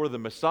come before the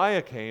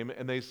Messiah came,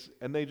 and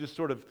they just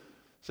sort of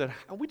said,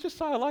 we just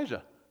saw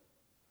Elijah.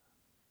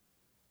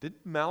 Did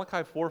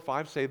Malachi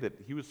 4:5 say that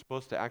he was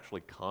supposed to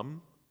actually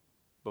come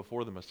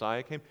before the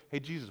Messiah came? Hey,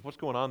 Jesus, what's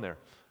going on there?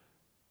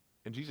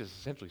 And Jesus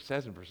essentially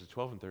says in verses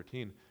 12 and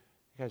 13,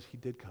 guys, he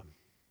did come.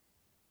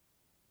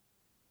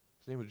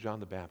 His name was John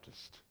the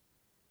Baptist.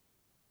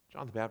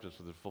 John the Baptist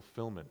was the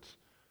fulfillment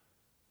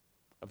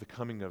of the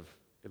coming of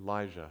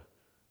Elijah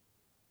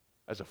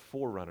as a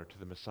forerunner to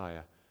the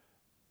Messiah.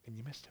 And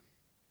you missed him.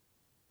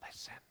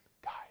 Listen,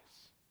 guys.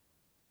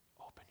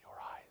 Open your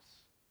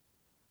eyes.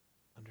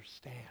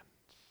 Understand.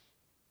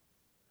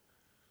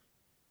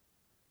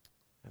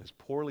 And as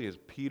poorly as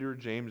Peter,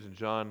 James, and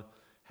John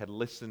had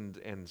listened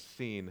and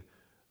seen,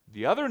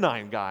 the other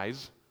 9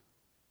 guys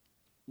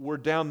were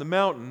down the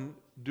mountain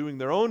doing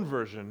their own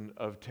version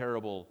of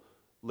terrible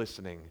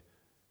listening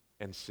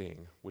and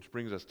seeing, which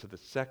brings us to the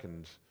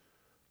second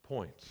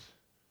point.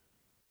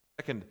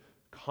 Second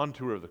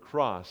contour of the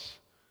cross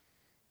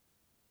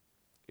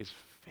is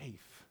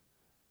faith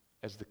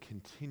as the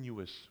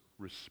continuous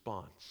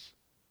response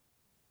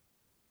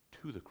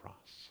to the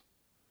cross.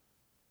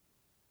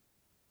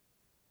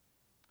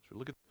 So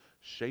look at the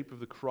shape of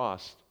the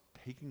cross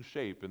taking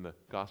shape in the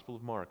Gospel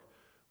of Mark.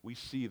 We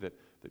see that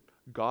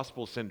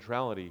gospel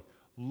centrality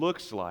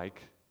looks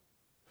like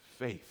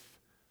faith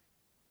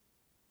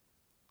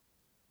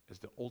as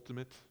the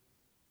ultimate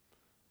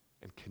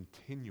and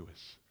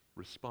continuous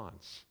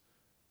response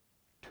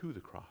to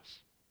the cross.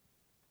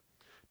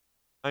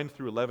 9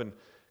 through 11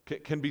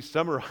 can be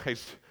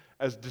summarized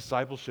as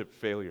discipleship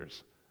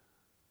failures.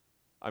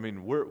 I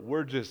mean,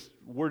 we're just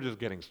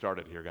getting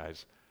started here,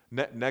 guys.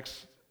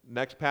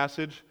 Next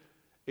passage,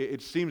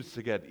 it seems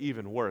to get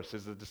even worse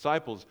as the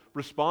disciples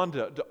respond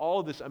to all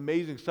of this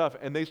amazing stuff,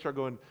 and they start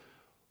going,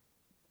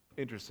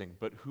 interesting,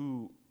 but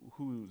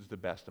who's the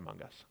best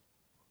among us?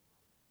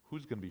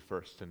 Who's going to be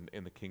first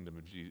in the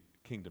kingdom,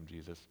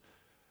 Jesus?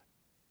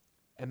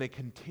 And they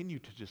continue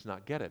to just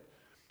not get it.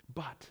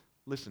 But,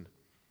 listen,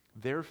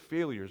 their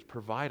failures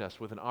provide us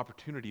with an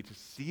opportunity to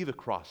see the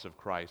cross of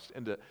Christ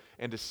and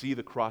to see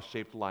the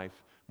cross-shaped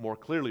life more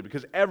clearly,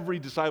 because every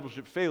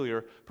discipleship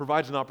failure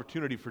provides an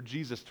opportunity for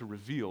Jesus to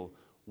reveal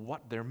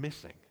what they're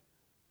missing.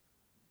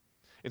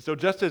 And so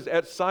just as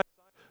at Sinai,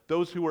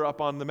 those who were up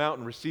on the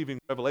mountain receiving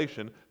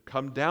revelation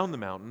come down the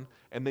mountain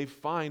and they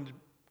find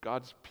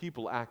God's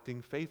people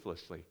acting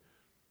faithlessly.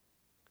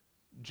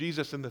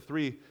 Jesus and the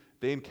 3,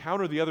 they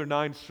encounter the other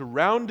 9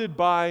 surrounded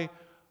by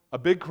a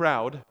big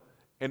crowd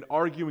and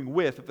arguing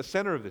with, at the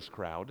center of this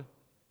crowd,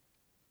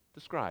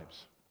 the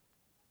scribes.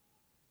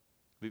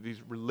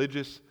 These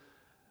religious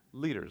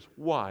leaders.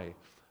 Why?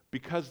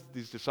 Because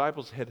these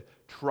disciples had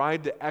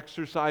tried to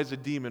exorcise a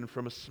demon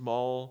from a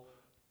small,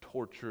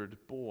 tortured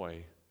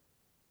boy.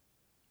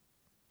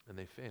 And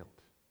they failed.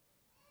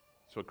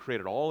 So it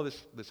created all of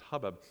this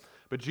hubbub.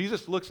 But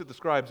Jesus looks at the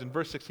scribes in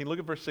verse 16. Look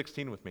at verse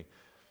 16 with me.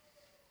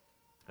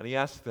 And he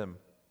asks them,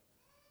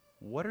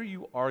 what are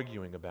you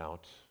arguing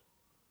about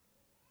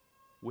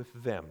with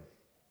them?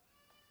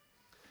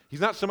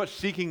 He's not so much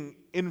seeking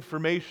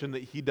information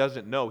that he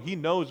doesn't know. He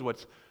knows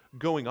what's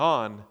going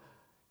on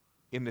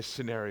in this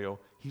scenario.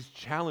 He's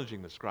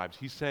challenging the scribes.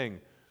 He's saying,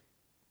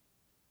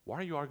 why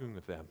are you arguing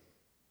with them?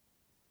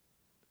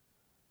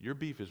 Your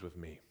beef is with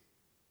me.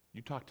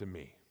 You talk to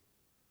me.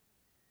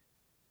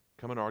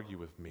 Come and argue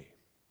with me.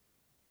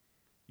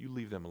 You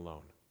leave them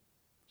alone.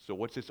 So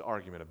what's this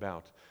argument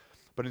about?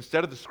 But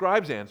instead of the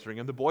scribes answering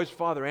him, the boy's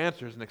father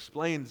answers and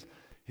explains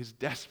his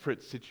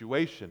desperate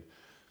situation.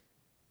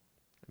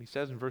 And he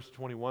says in verse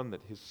 21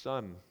 that his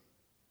son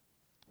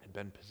had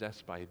been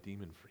possessed by a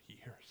demon for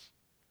years.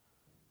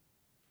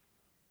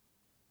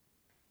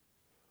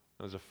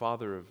 And as a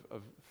father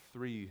of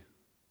 3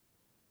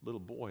 little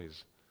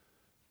boys,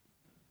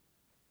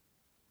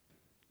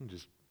 you can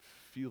just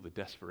feel the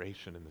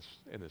desperation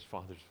in this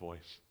father's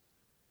voice.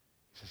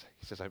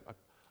 He says, I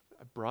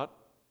brought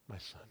my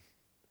son.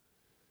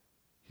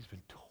 He's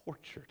been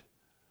tortured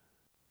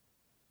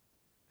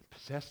and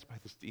possessed by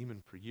this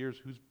demon for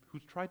years,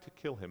 who's tried to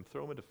kill him,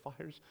 throw him into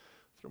fires,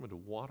 throw him into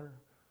water.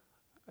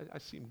 I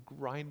see him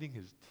grinding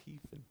his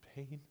teeth in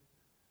pain.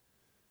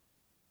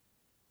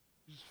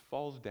 He just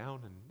falls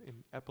down in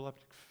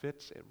epileptic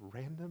fits at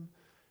random,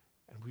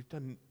 and we've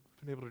been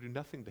able to do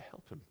nothing to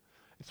help him.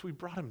 And so we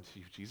brought him to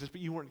you, Jesus, but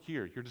you weren't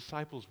here. Your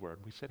disciples were.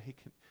 And we said, hey,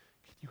 can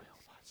you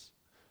help us?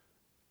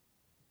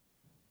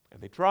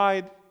 And they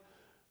tried.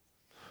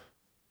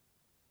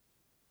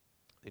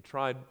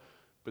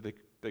 But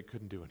they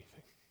couldn't do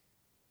anything.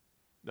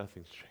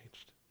 Nothing's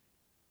changed.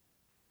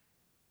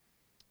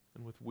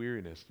 And with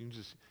weariness, you can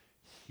just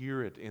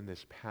hear it in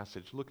this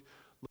passage. Look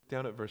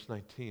down at verse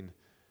 19. You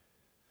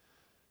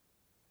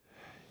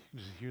can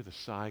just hear the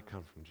sigh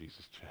come from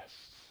Jesus' chest.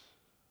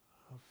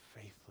 Oh,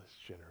 faithless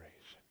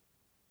generation.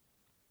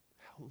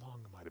 How long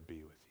am I to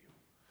be with you?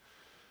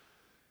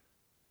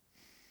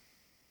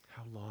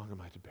 How long am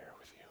I to bear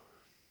with you?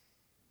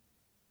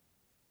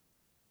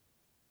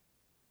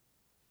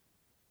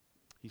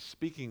 He's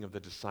speaking of the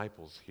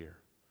disciples here.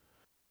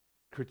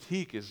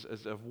 Critique is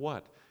of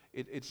what?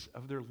 It's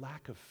of their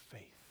lack of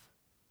faith.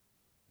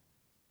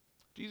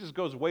 Jesus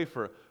goes away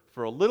for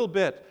a little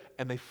bit,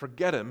 and they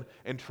forget him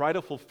and try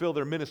to fulfill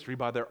their ministry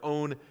by their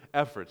own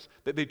efforts.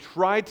 That they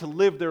try to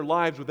live their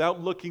lives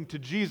without looking to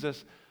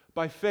Jesus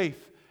by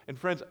faith. And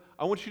friends,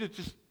 I want you to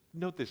just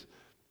note this.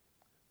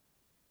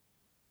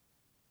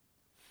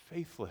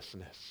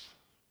 Faithlessness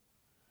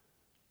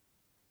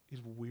is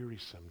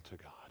wearisome to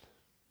God.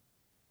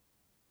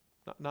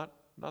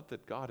 Not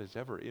that God is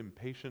ever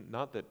impatient,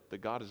 not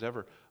that God is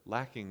ever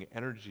lacking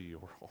energy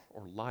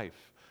or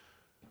life.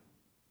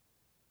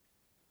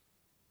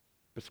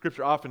 But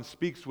Scripture often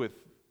speaks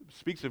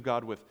of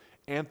God with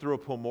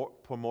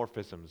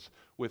anthropomorphisms,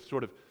 with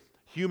sort of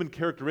human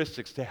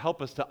characteristics to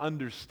help us to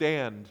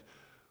understand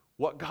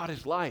what God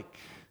is like.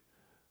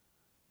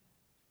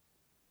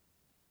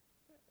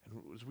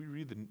 And as we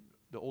read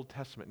the Old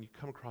Testament and you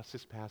come across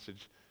this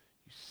passage,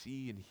 you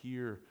see and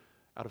hear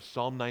out of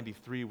Psalm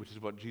 93, which is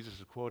what Jesus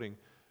is quoting,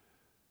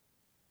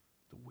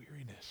 the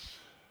weariness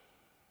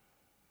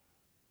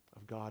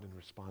of God in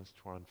response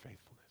to our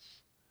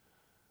unfaithfulness.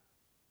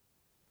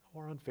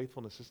 Our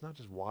unfaithfulness is not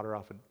just water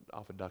off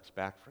a duck's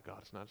back for God.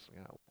 It's not just,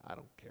 I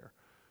don't care.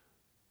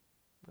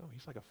 No,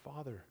 he's like a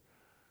father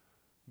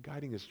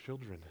guiding his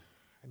children.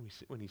 And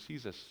when he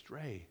sees us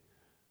stray,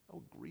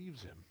 it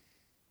grieves him.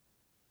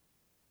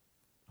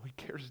 He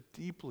cares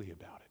deeply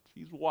about it.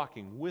 He's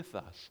walking with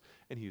us,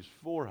 and he's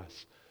for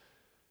us.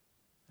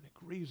 And it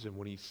grieves him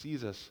when he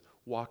sees us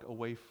walk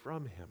away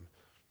from him.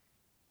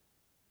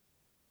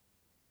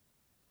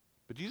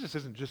 But Jesus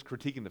isn't just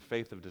critiquing the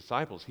faith of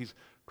disciples. He's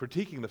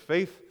critiquing the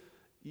faith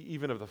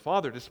even of the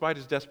Father, despite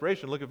his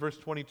desperation. Look at verse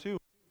 22.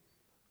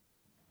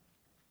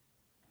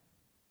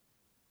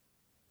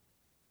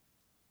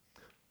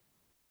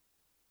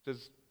 It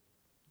says,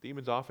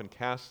 demons often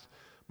cast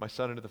my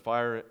son into the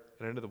fire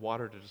and into the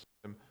water to destroy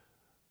him.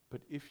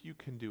 But if you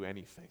can do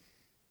anything,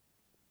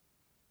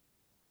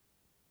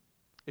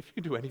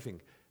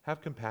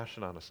 have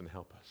compassion on us and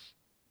help us.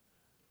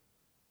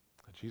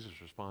 And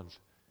Jesus responds,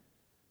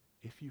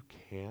 if you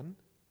can,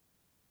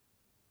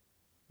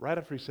 right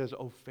after he says,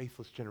 oh,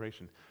 faithless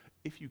generation,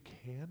 if you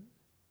can,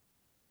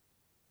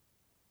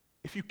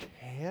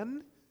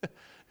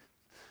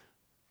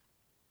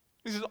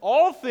 he says,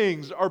 all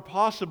things are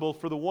possible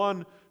for the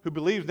one who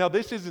believes. Now,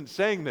 this isn't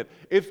saying that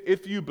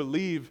if you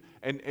believe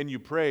and you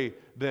pray,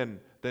 then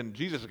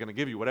Jesus is going to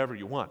give you whatever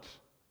you want.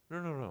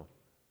 No.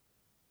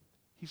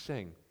 He's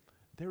saying,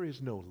 there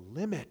is no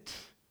limit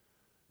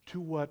to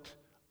what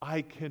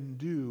I can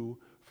do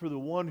for the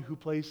one who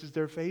places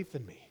their faith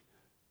in me.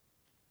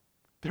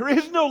 There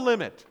is no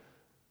limit.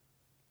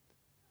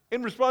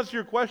 In response to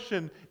your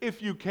question,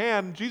 if you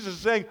can, Jesus is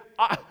saying,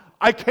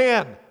 I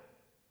can.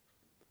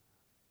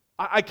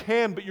 I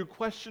can, but you're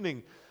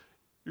questioning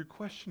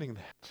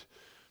that.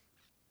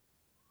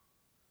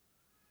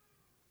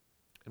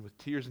 And with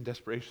tears and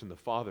desperation, the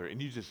Father,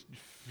 and you just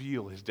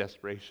feel his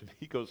desperation.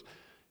 He goes,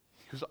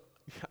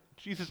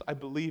 Jesus, I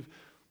believe.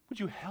 Would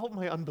you help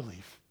my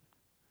unbelief?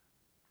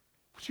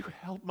 Would you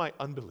help my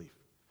unbelief?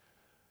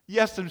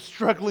 Yes, I'm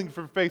struggling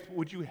for faith, but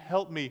would you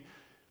help me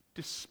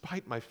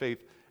despite my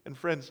faith? And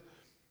friends,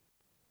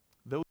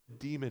 though the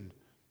demon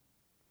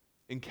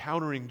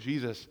encountering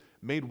Jesus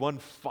made one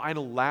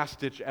final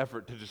last-ditch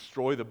effort to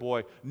destroy the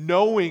boy,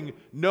 knowing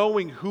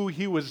who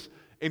he was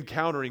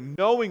encountering,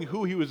 knowing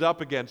who he was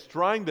up against,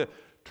 trying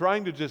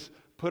to just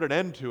put an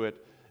end to it,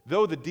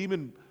 though the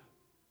demon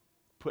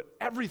put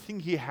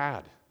everything he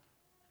had.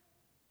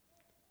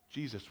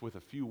 Jesus, with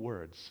a few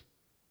words,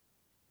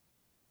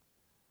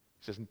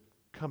 says,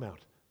 come out,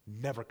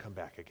 never come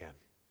back again.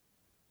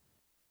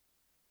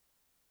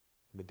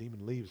 And the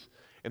demon leaves,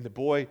 and the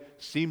boy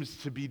seems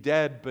to be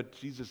dead, but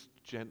Jesus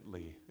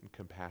gently and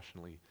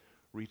compassionately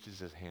reaches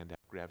his hand out,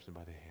 grabs him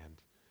by the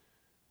hand,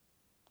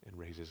 and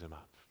raises him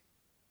up.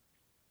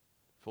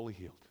 Fully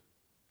healed,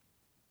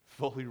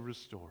 fully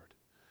restored.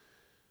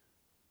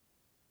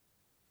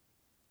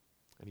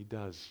 And he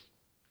does,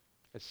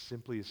 as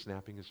simply as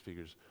snapping his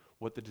fingers,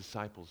 what the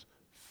disciples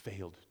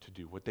failed to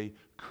do, what they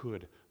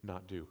could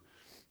not do.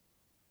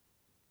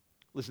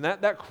 Listen,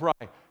 that cry,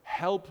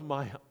 help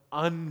my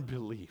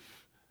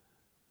unbelief.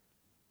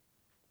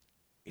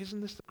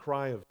 Isn't this the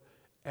cry of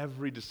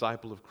every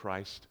disciple of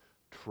Christ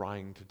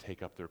trying to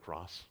take up their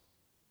cross?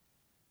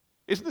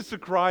 Isn't this the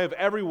cry of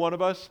every one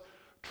of us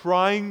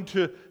trying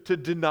to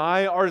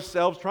deny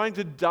ourselves, trying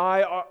to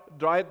die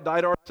to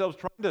ourselves,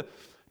 trying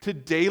to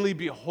daily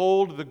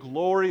behold the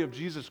glory of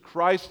Jesus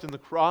Christ in the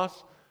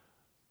cross,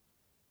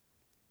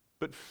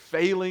 but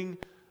failing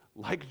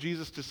like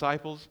Jesus'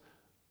 disciples?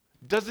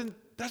 Doesn't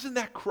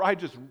that cry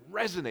just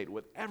resonate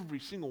with every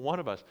single one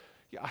of us?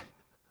 Yeah,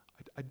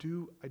 I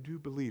do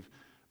believe,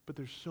 but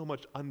there's so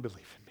much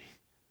unbelief in me.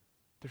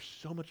 There's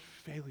so much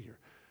failure.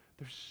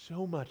 There's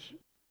so much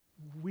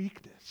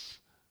weakness.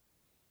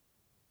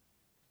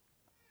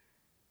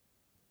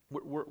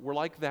 We're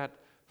like that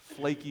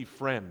flaky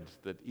friend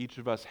that each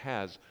of us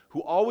has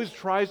who always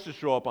tries to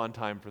show up on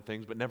time for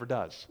things but never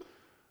does.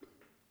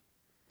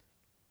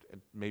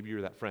 And maybe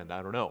you're that friend,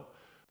 I don't know.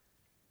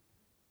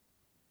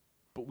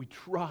 But we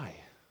try.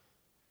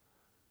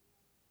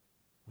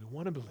 We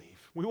want to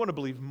believe. We want to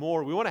believe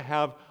more. We want to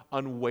have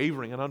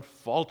unwavering and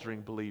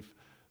unfaltering belief.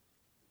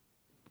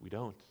 But we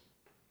don't.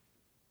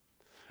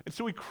 And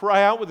so we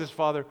cry out with his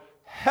Father,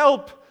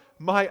 help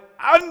my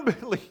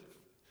unbelief.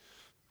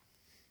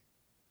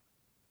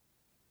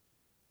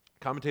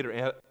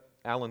 Commentator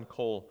Alan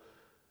Cole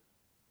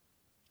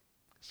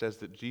says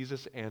that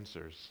Jesus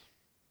answers,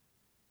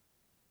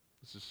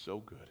 this is so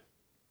good,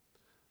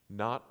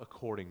 not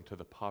according to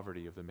the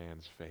poverty of the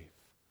man's faith,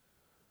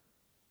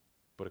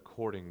 but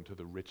according to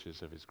the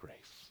riches of his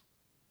grace.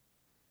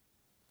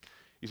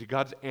 You see,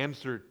 God's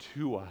answer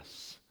to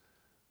us,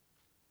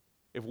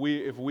 if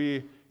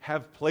we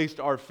have placed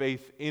our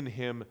faith in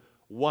him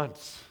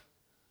once,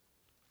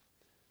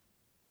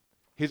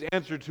 his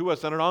answer to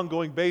us on an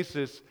ongoing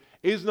basis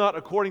is not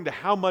according to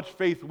how much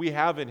faith we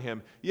have in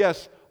him.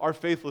 Yes, our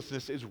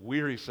faithlessness is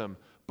wearisome,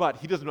 but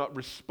he does not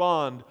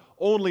respond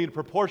only in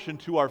proportion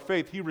to our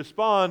faith. He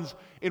responds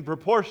in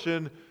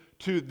proportion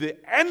to the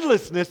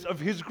endlessness of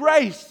his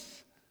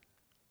grace.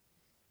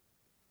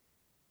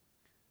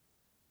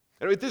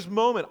 And at this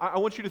moment, I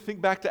want you to think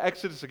back to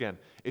Exodus again.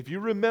 If you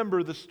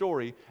remember the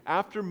story,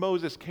 after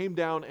Moses came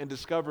down and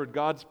discovered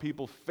God's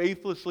people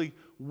faithlessly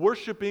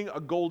worshiping a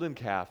golden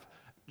calf,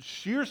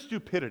 sheer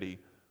stupidity,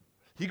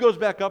 he goes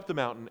back up the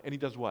mountain and he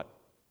does what?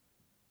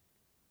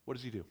 What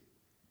does he do?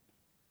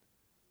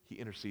 He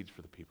intercedes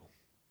for the people.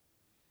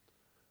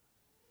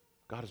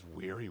 God is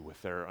weary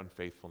with their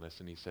unfaithfulness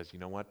and he says, you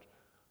know what?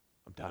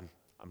 I'm done.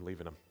 I'm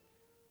leaving them.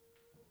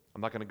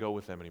 I'm not going to go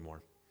with them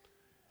anymore.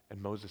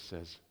 And Moses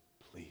says,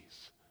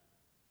 please,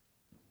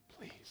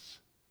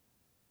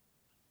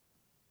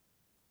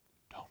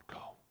 don't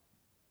go.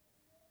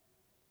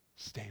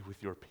 Stay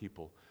with your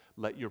people.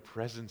 Let your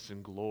presence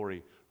and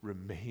glory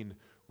remain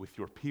with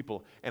your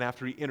people. And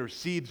after he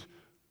intercedes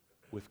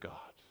with God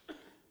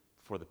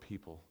for the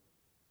people,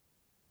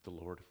 the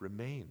Lord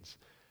remains.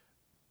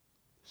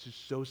 This is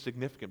so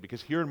significant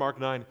because here in Mark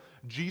 9,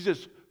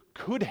 Jesus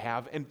could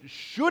have and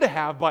should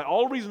have, by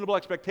all reasonable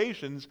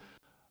expectations,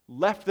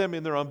 left them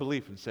in their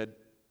unbelief and said,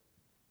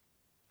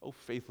 oh,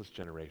 faithless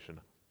generation,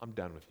 I'm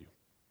done with you.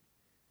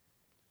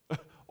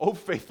 Oh,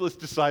 faithless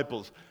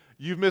disciples,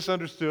 you've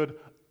misunderstood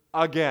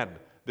again.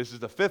 This is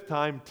the 5th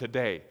time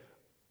today.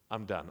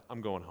 I'm done.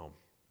 I'm going home.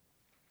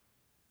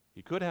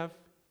 He could have.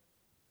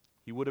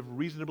 He would have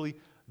reasonably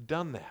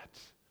done that.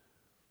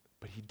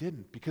 But he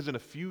didn't, because in a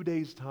few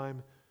days'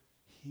 time,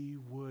 he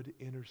would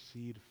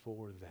intercede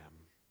for them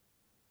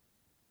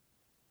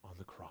on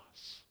the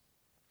cross.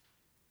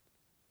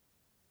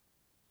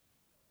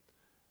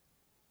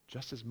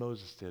 Just as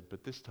Moses did,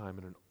 but this time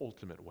in an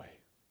ultimate way.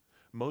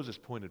 Moses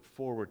pointed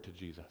forward to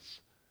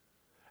Jesus.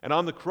 And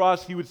on the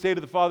cross, he would say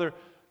to the Father,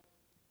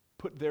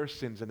 put their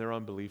sins and their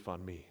unbelief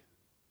on me,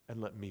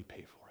 and let me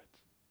pay for it,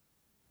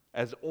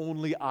 as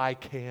only I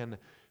can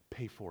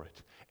pay for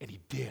it. And he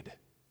did.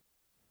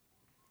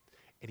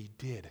 And he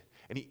did.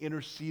 And he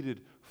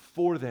interceded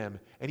for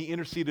them. And he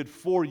interceded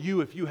for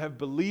you if you have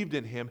believed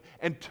in him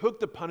and took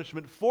the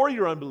punishment for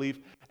your unbelief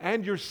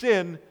and your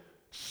sin,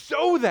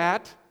 so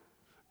that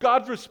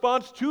God's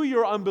response to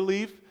your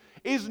unbelief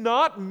is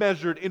not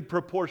measured in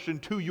proportion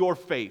to your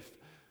faith,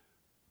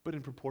 but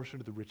in proportion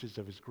to the riches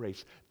of his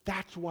grace.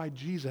 That's why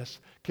Jesus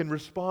can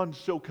respond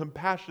so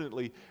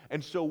compassionately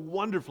and so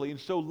wonderfully and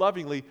so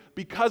lovingly,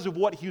 because of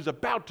what he was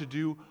about to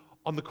do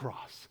on the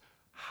cross.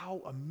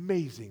 How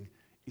amazing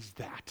is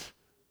that?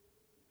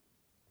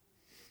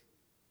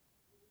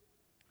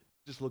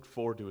 just looked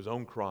forward to his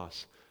own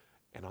cross,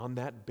 and on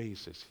that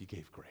basis, he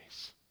gave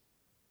grace.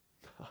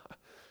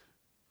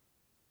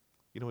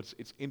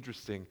 It's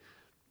interesting.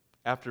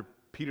 After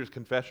Peter's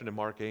confession in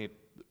Mark 8,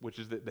 which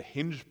is the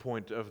hinge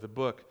point of the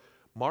book,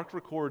 Mark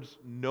records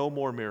no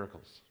more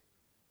miracles.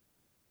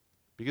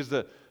 Because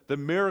the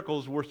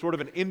miracles were sort of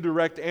an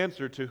indirect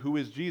answer to who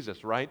is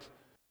Jesus, right?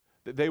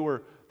 They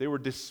were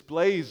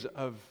displays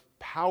of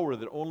power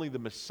that only the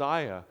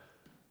Messiah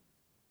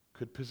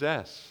could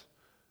possess.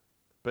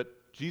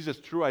 But Jesus'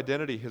 true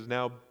identity has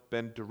now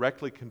been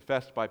directly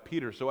confessed by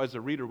Peter. So as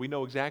a reader, we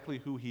know exactly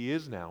who he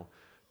is now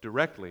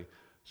directly.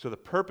 So the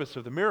purpose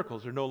of the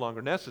miracles are no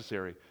longer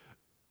necessary.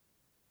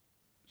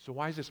 So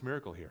why is this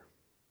miracle here?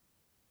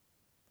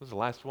 This is the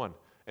last one,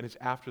 and it's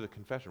after the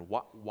confession.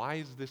 Why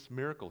is this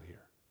miracle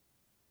here?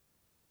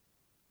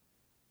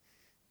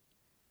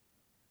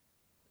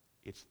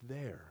 It's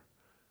there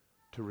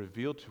to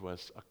reveal to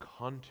us a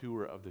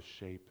contour of the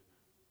shape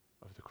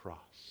of the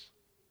cross.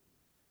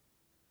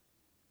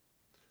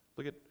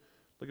 Look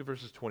at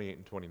verses 28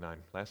 and 29,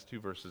 last two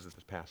verses of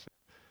this passage.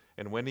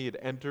 And when he had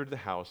entered the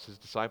house, his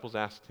disciples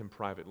asked him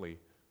privately,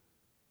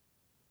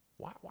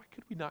 why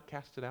could we not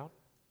cast it out?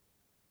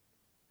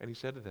 And he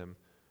said to them,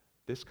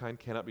 this kind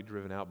cannot be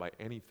driven out by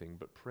anything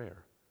but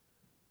prayer.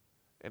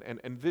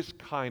 And this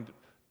kind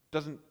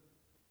doesn't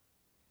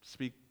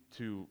speak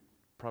to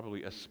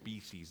probably a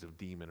species of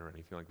demon or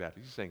anything like that.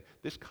 He's saying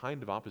this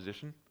kind of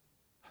opposition,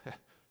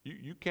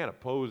 you can't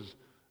oppose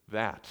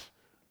that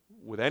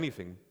with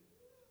anything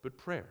but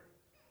prayer.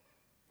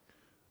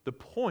 The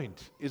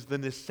point is the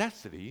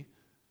necessity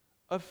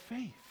of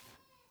faith.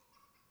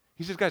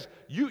 He says, guys,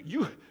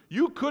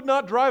 you could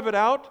not drive it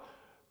out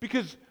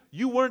because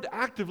you weren't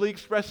actively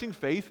expressing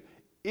faith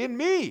in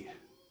me.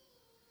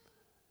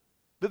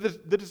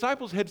 The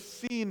disciples had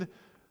seen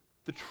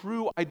the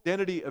true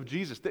identity of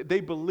Jesus. They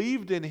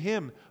believed in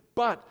him,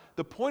 but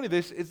the point of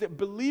this is that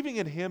believing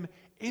in him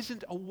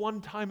isn't a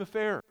one-time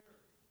affair.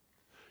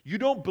 You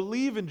don't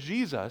believe in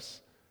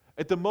Jesus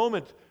at the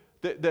moment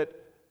that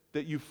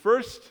you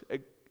first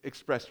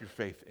express your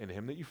faith in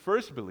him, that you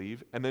first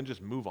believe, and then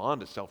just move on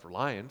to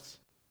self-reliance.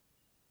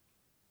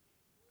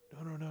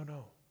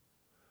 No.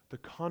 The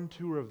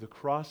contour of the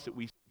cross that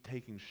we see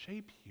taking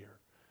shape here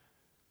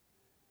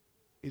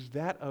is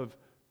that of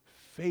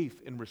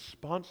faith in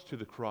response to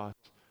the cross,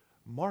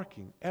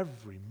 marking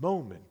every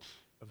moment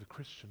of the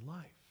Christian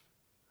life.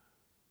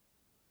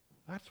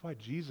 That's why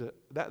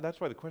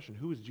the question,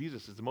 who is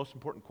Jesus, is the most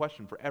important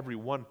question for every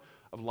one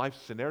of life's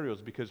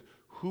scenarios, because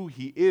who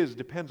he is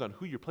depends on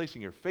who you're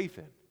placing your faith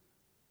in.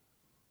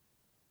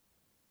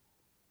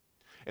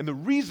 And the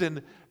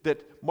reason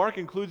that Mark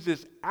includes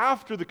this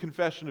after the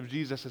confession of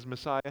Jesus as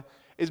Messiah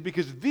is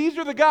because these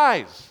are the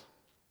guys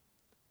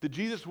that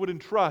Jesus would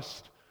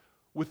entrust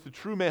with the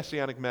true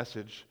messianic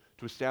message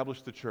to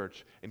establish the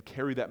church and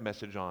carry that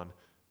message on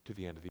to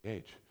the end of the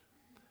age.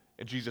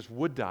 And Jesus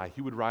would die.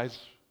 He would rise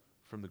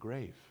from the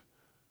grave.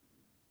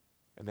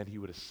 And then he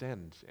would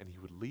ascend and he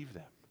would leave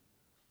them.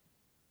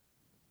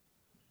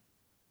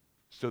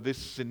 So this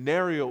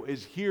scenario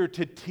is here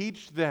to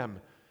teach them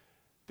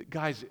that,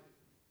 guys,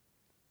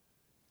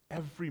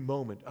 every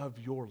moment of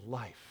your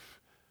life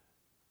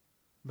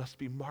must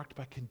be marked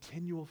by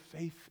continual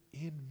faith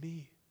in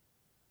me.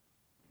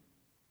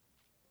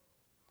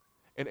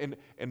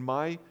 And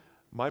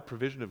my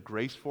provision of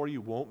grace for you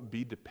won't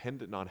be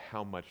dependent on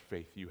how much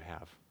faith you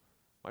have.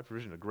 My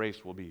provision of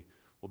grace will be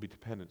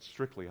dependent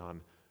strictly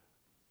on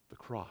the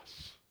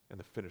cross and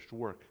the finished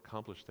work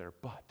accomplished there.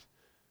 But,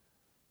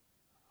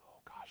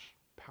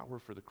 power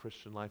for the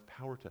Christian life,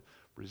 power to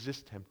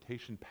resist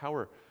temptation,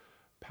 power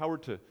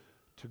to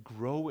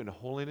grow in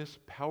holiness,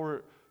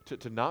 power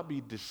to not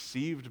be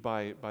deceived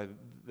by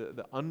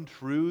the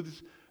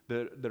untruths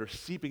that are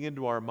seeping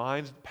into our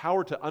minds,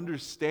 power to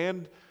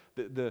understand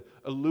the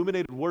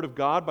illuminated Word of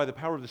God by the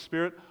power of the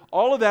Spirit.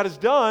 All of that is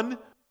done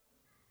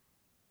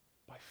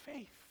by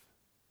faith.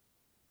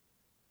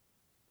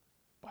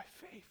 By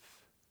faith.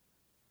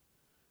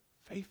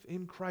 Faith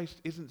in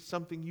Christ isn't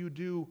something you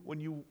do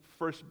when you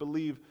first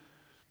believe,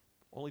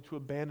 only to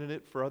abandon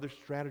it for other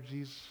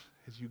strategies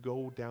as you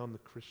go down the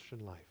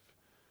Christian life.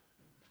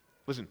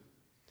 Listen,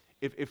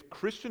 if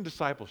Christian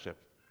discipleship,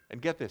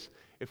 and get this,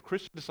 if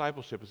Christian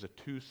discipleship is a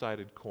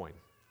two-sided coin,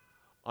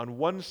 on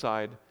one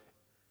side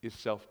is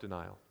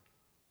self-denial,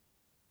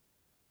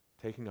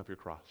 taking up your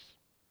cross.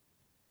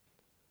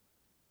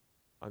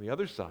 On the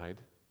other side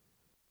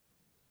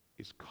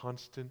is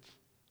constant,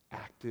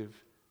 active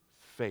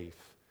faith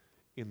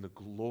in the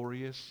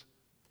glorious,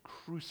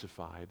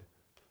 crucified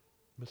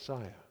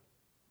Messiah.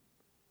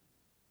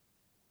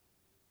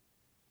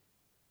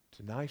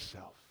 Deny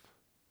self.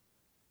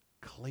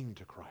 Cling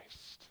to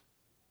Christ.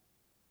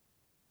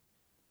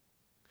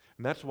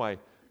 And that's why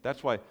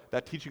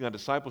that teaching on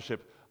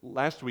discipleship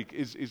last week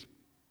is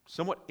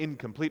somewhat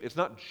incomplete. It's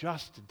not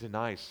just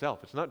deny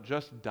self. It's not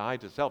just die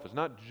to self. It's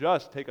not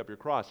just take up your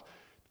cross.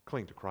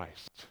 Cling to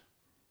Christ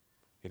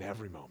in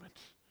every moment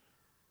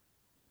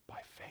by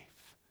faith,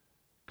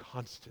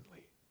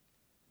 constantly.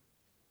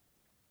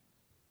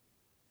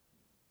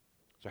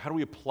 So how do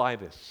we apply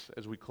this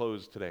as we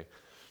close today?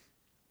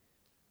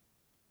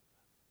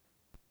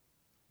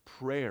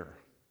 Prayer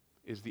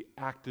is the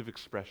active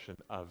expression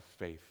of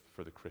faith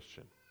for the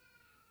Christian.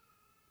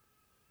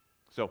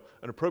 So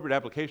an appropriate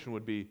application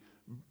would be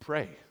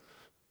pray.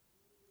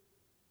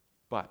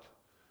 But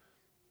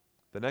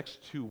the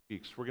next 2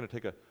 weeks, we're going to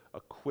take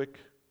a quick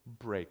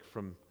break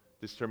from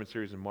this sermon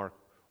series in Mark.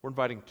 We're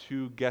inviting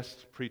 2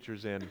 guest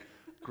preachers in,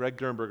 Greg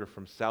Dernberger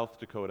from South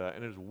Dakota,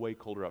 and it is way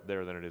colder up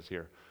there than it is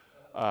here,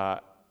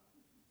 and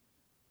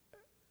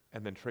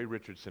then Trey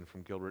Richardson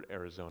from Gilbert,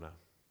 Arizona.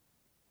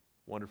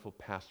 Wonderful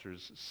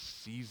pastors,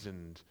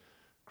 seasoned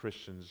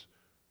Christians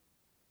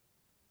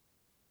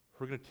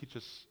who are going to teach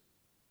us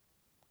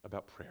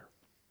about prayer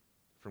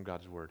from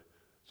God's Word.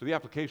 So the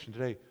application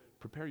today,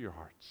 prepare your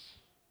hearts.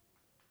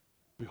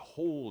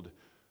 Behold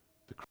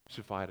the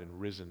crucified and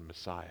risen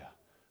Messiah.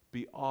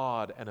 Be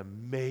awed and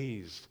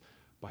amazed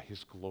by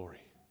His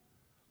glory.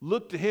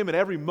 Look to Him in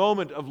every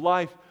moment of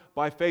life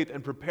by faith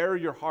and prepare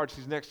your hearts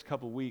these next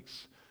couple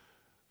weeks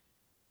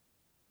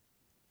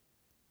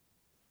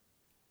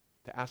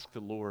to ask the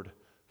Lord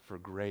for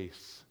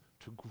grace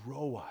to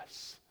grow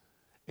us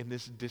in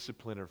this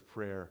discipline of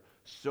prayer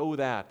so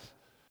that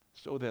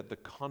the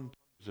contours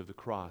of the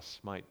cross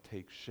might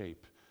take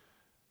shape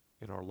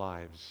in our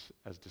lives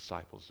as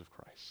disciples of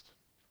Christ.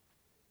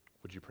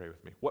 Would you pray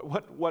with me?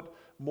 What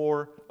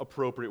more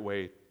appropriate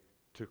way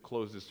to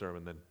close this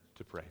sermon than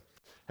to pray?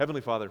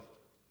 Heavenly Father,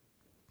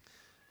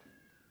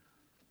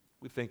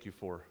 we thank you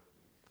for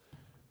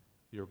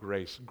your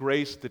grace.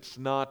 Grace that's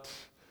not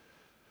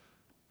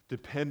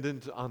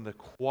dependent on the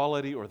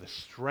quality or the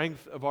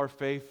strength of our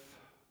faith,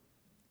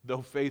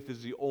 though faith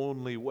is the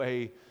only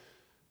way.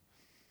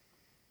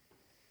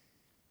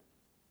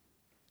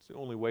 It's the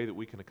only way that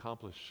we can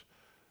accomplish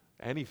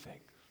anything.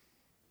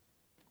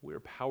 We are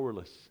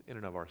powerless in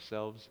and of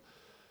ourselves.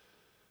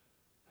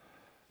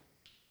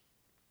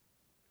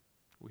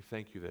 We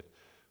thank you that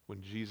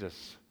when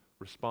Jesus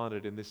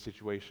responded in this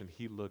situation,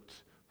 He looked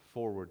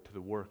forward to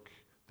the work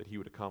that He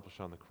would accomplish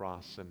on the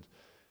cross. And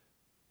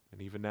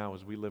even now,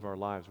 as we live our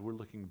lives, we're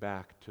looking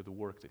back to the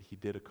work that He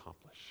did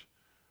accomplish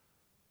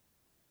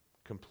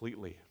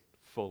completely,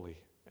 fully,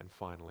 and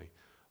finally.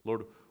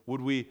 Lord,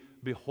 would we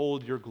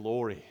behold your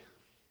glory?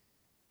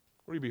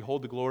 Would we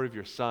behold the glory of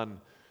your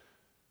Son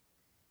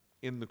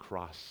in the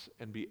cross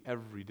and be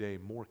every day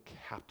more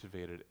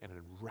captivated and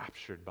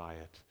enraptured by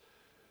it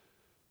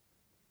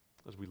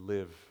as we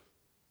live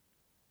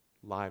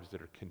lives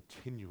that are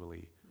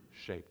continually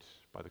shaped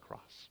by the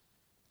cross?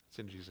 It's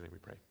in Jesus' name we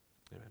pray.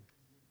 Amen.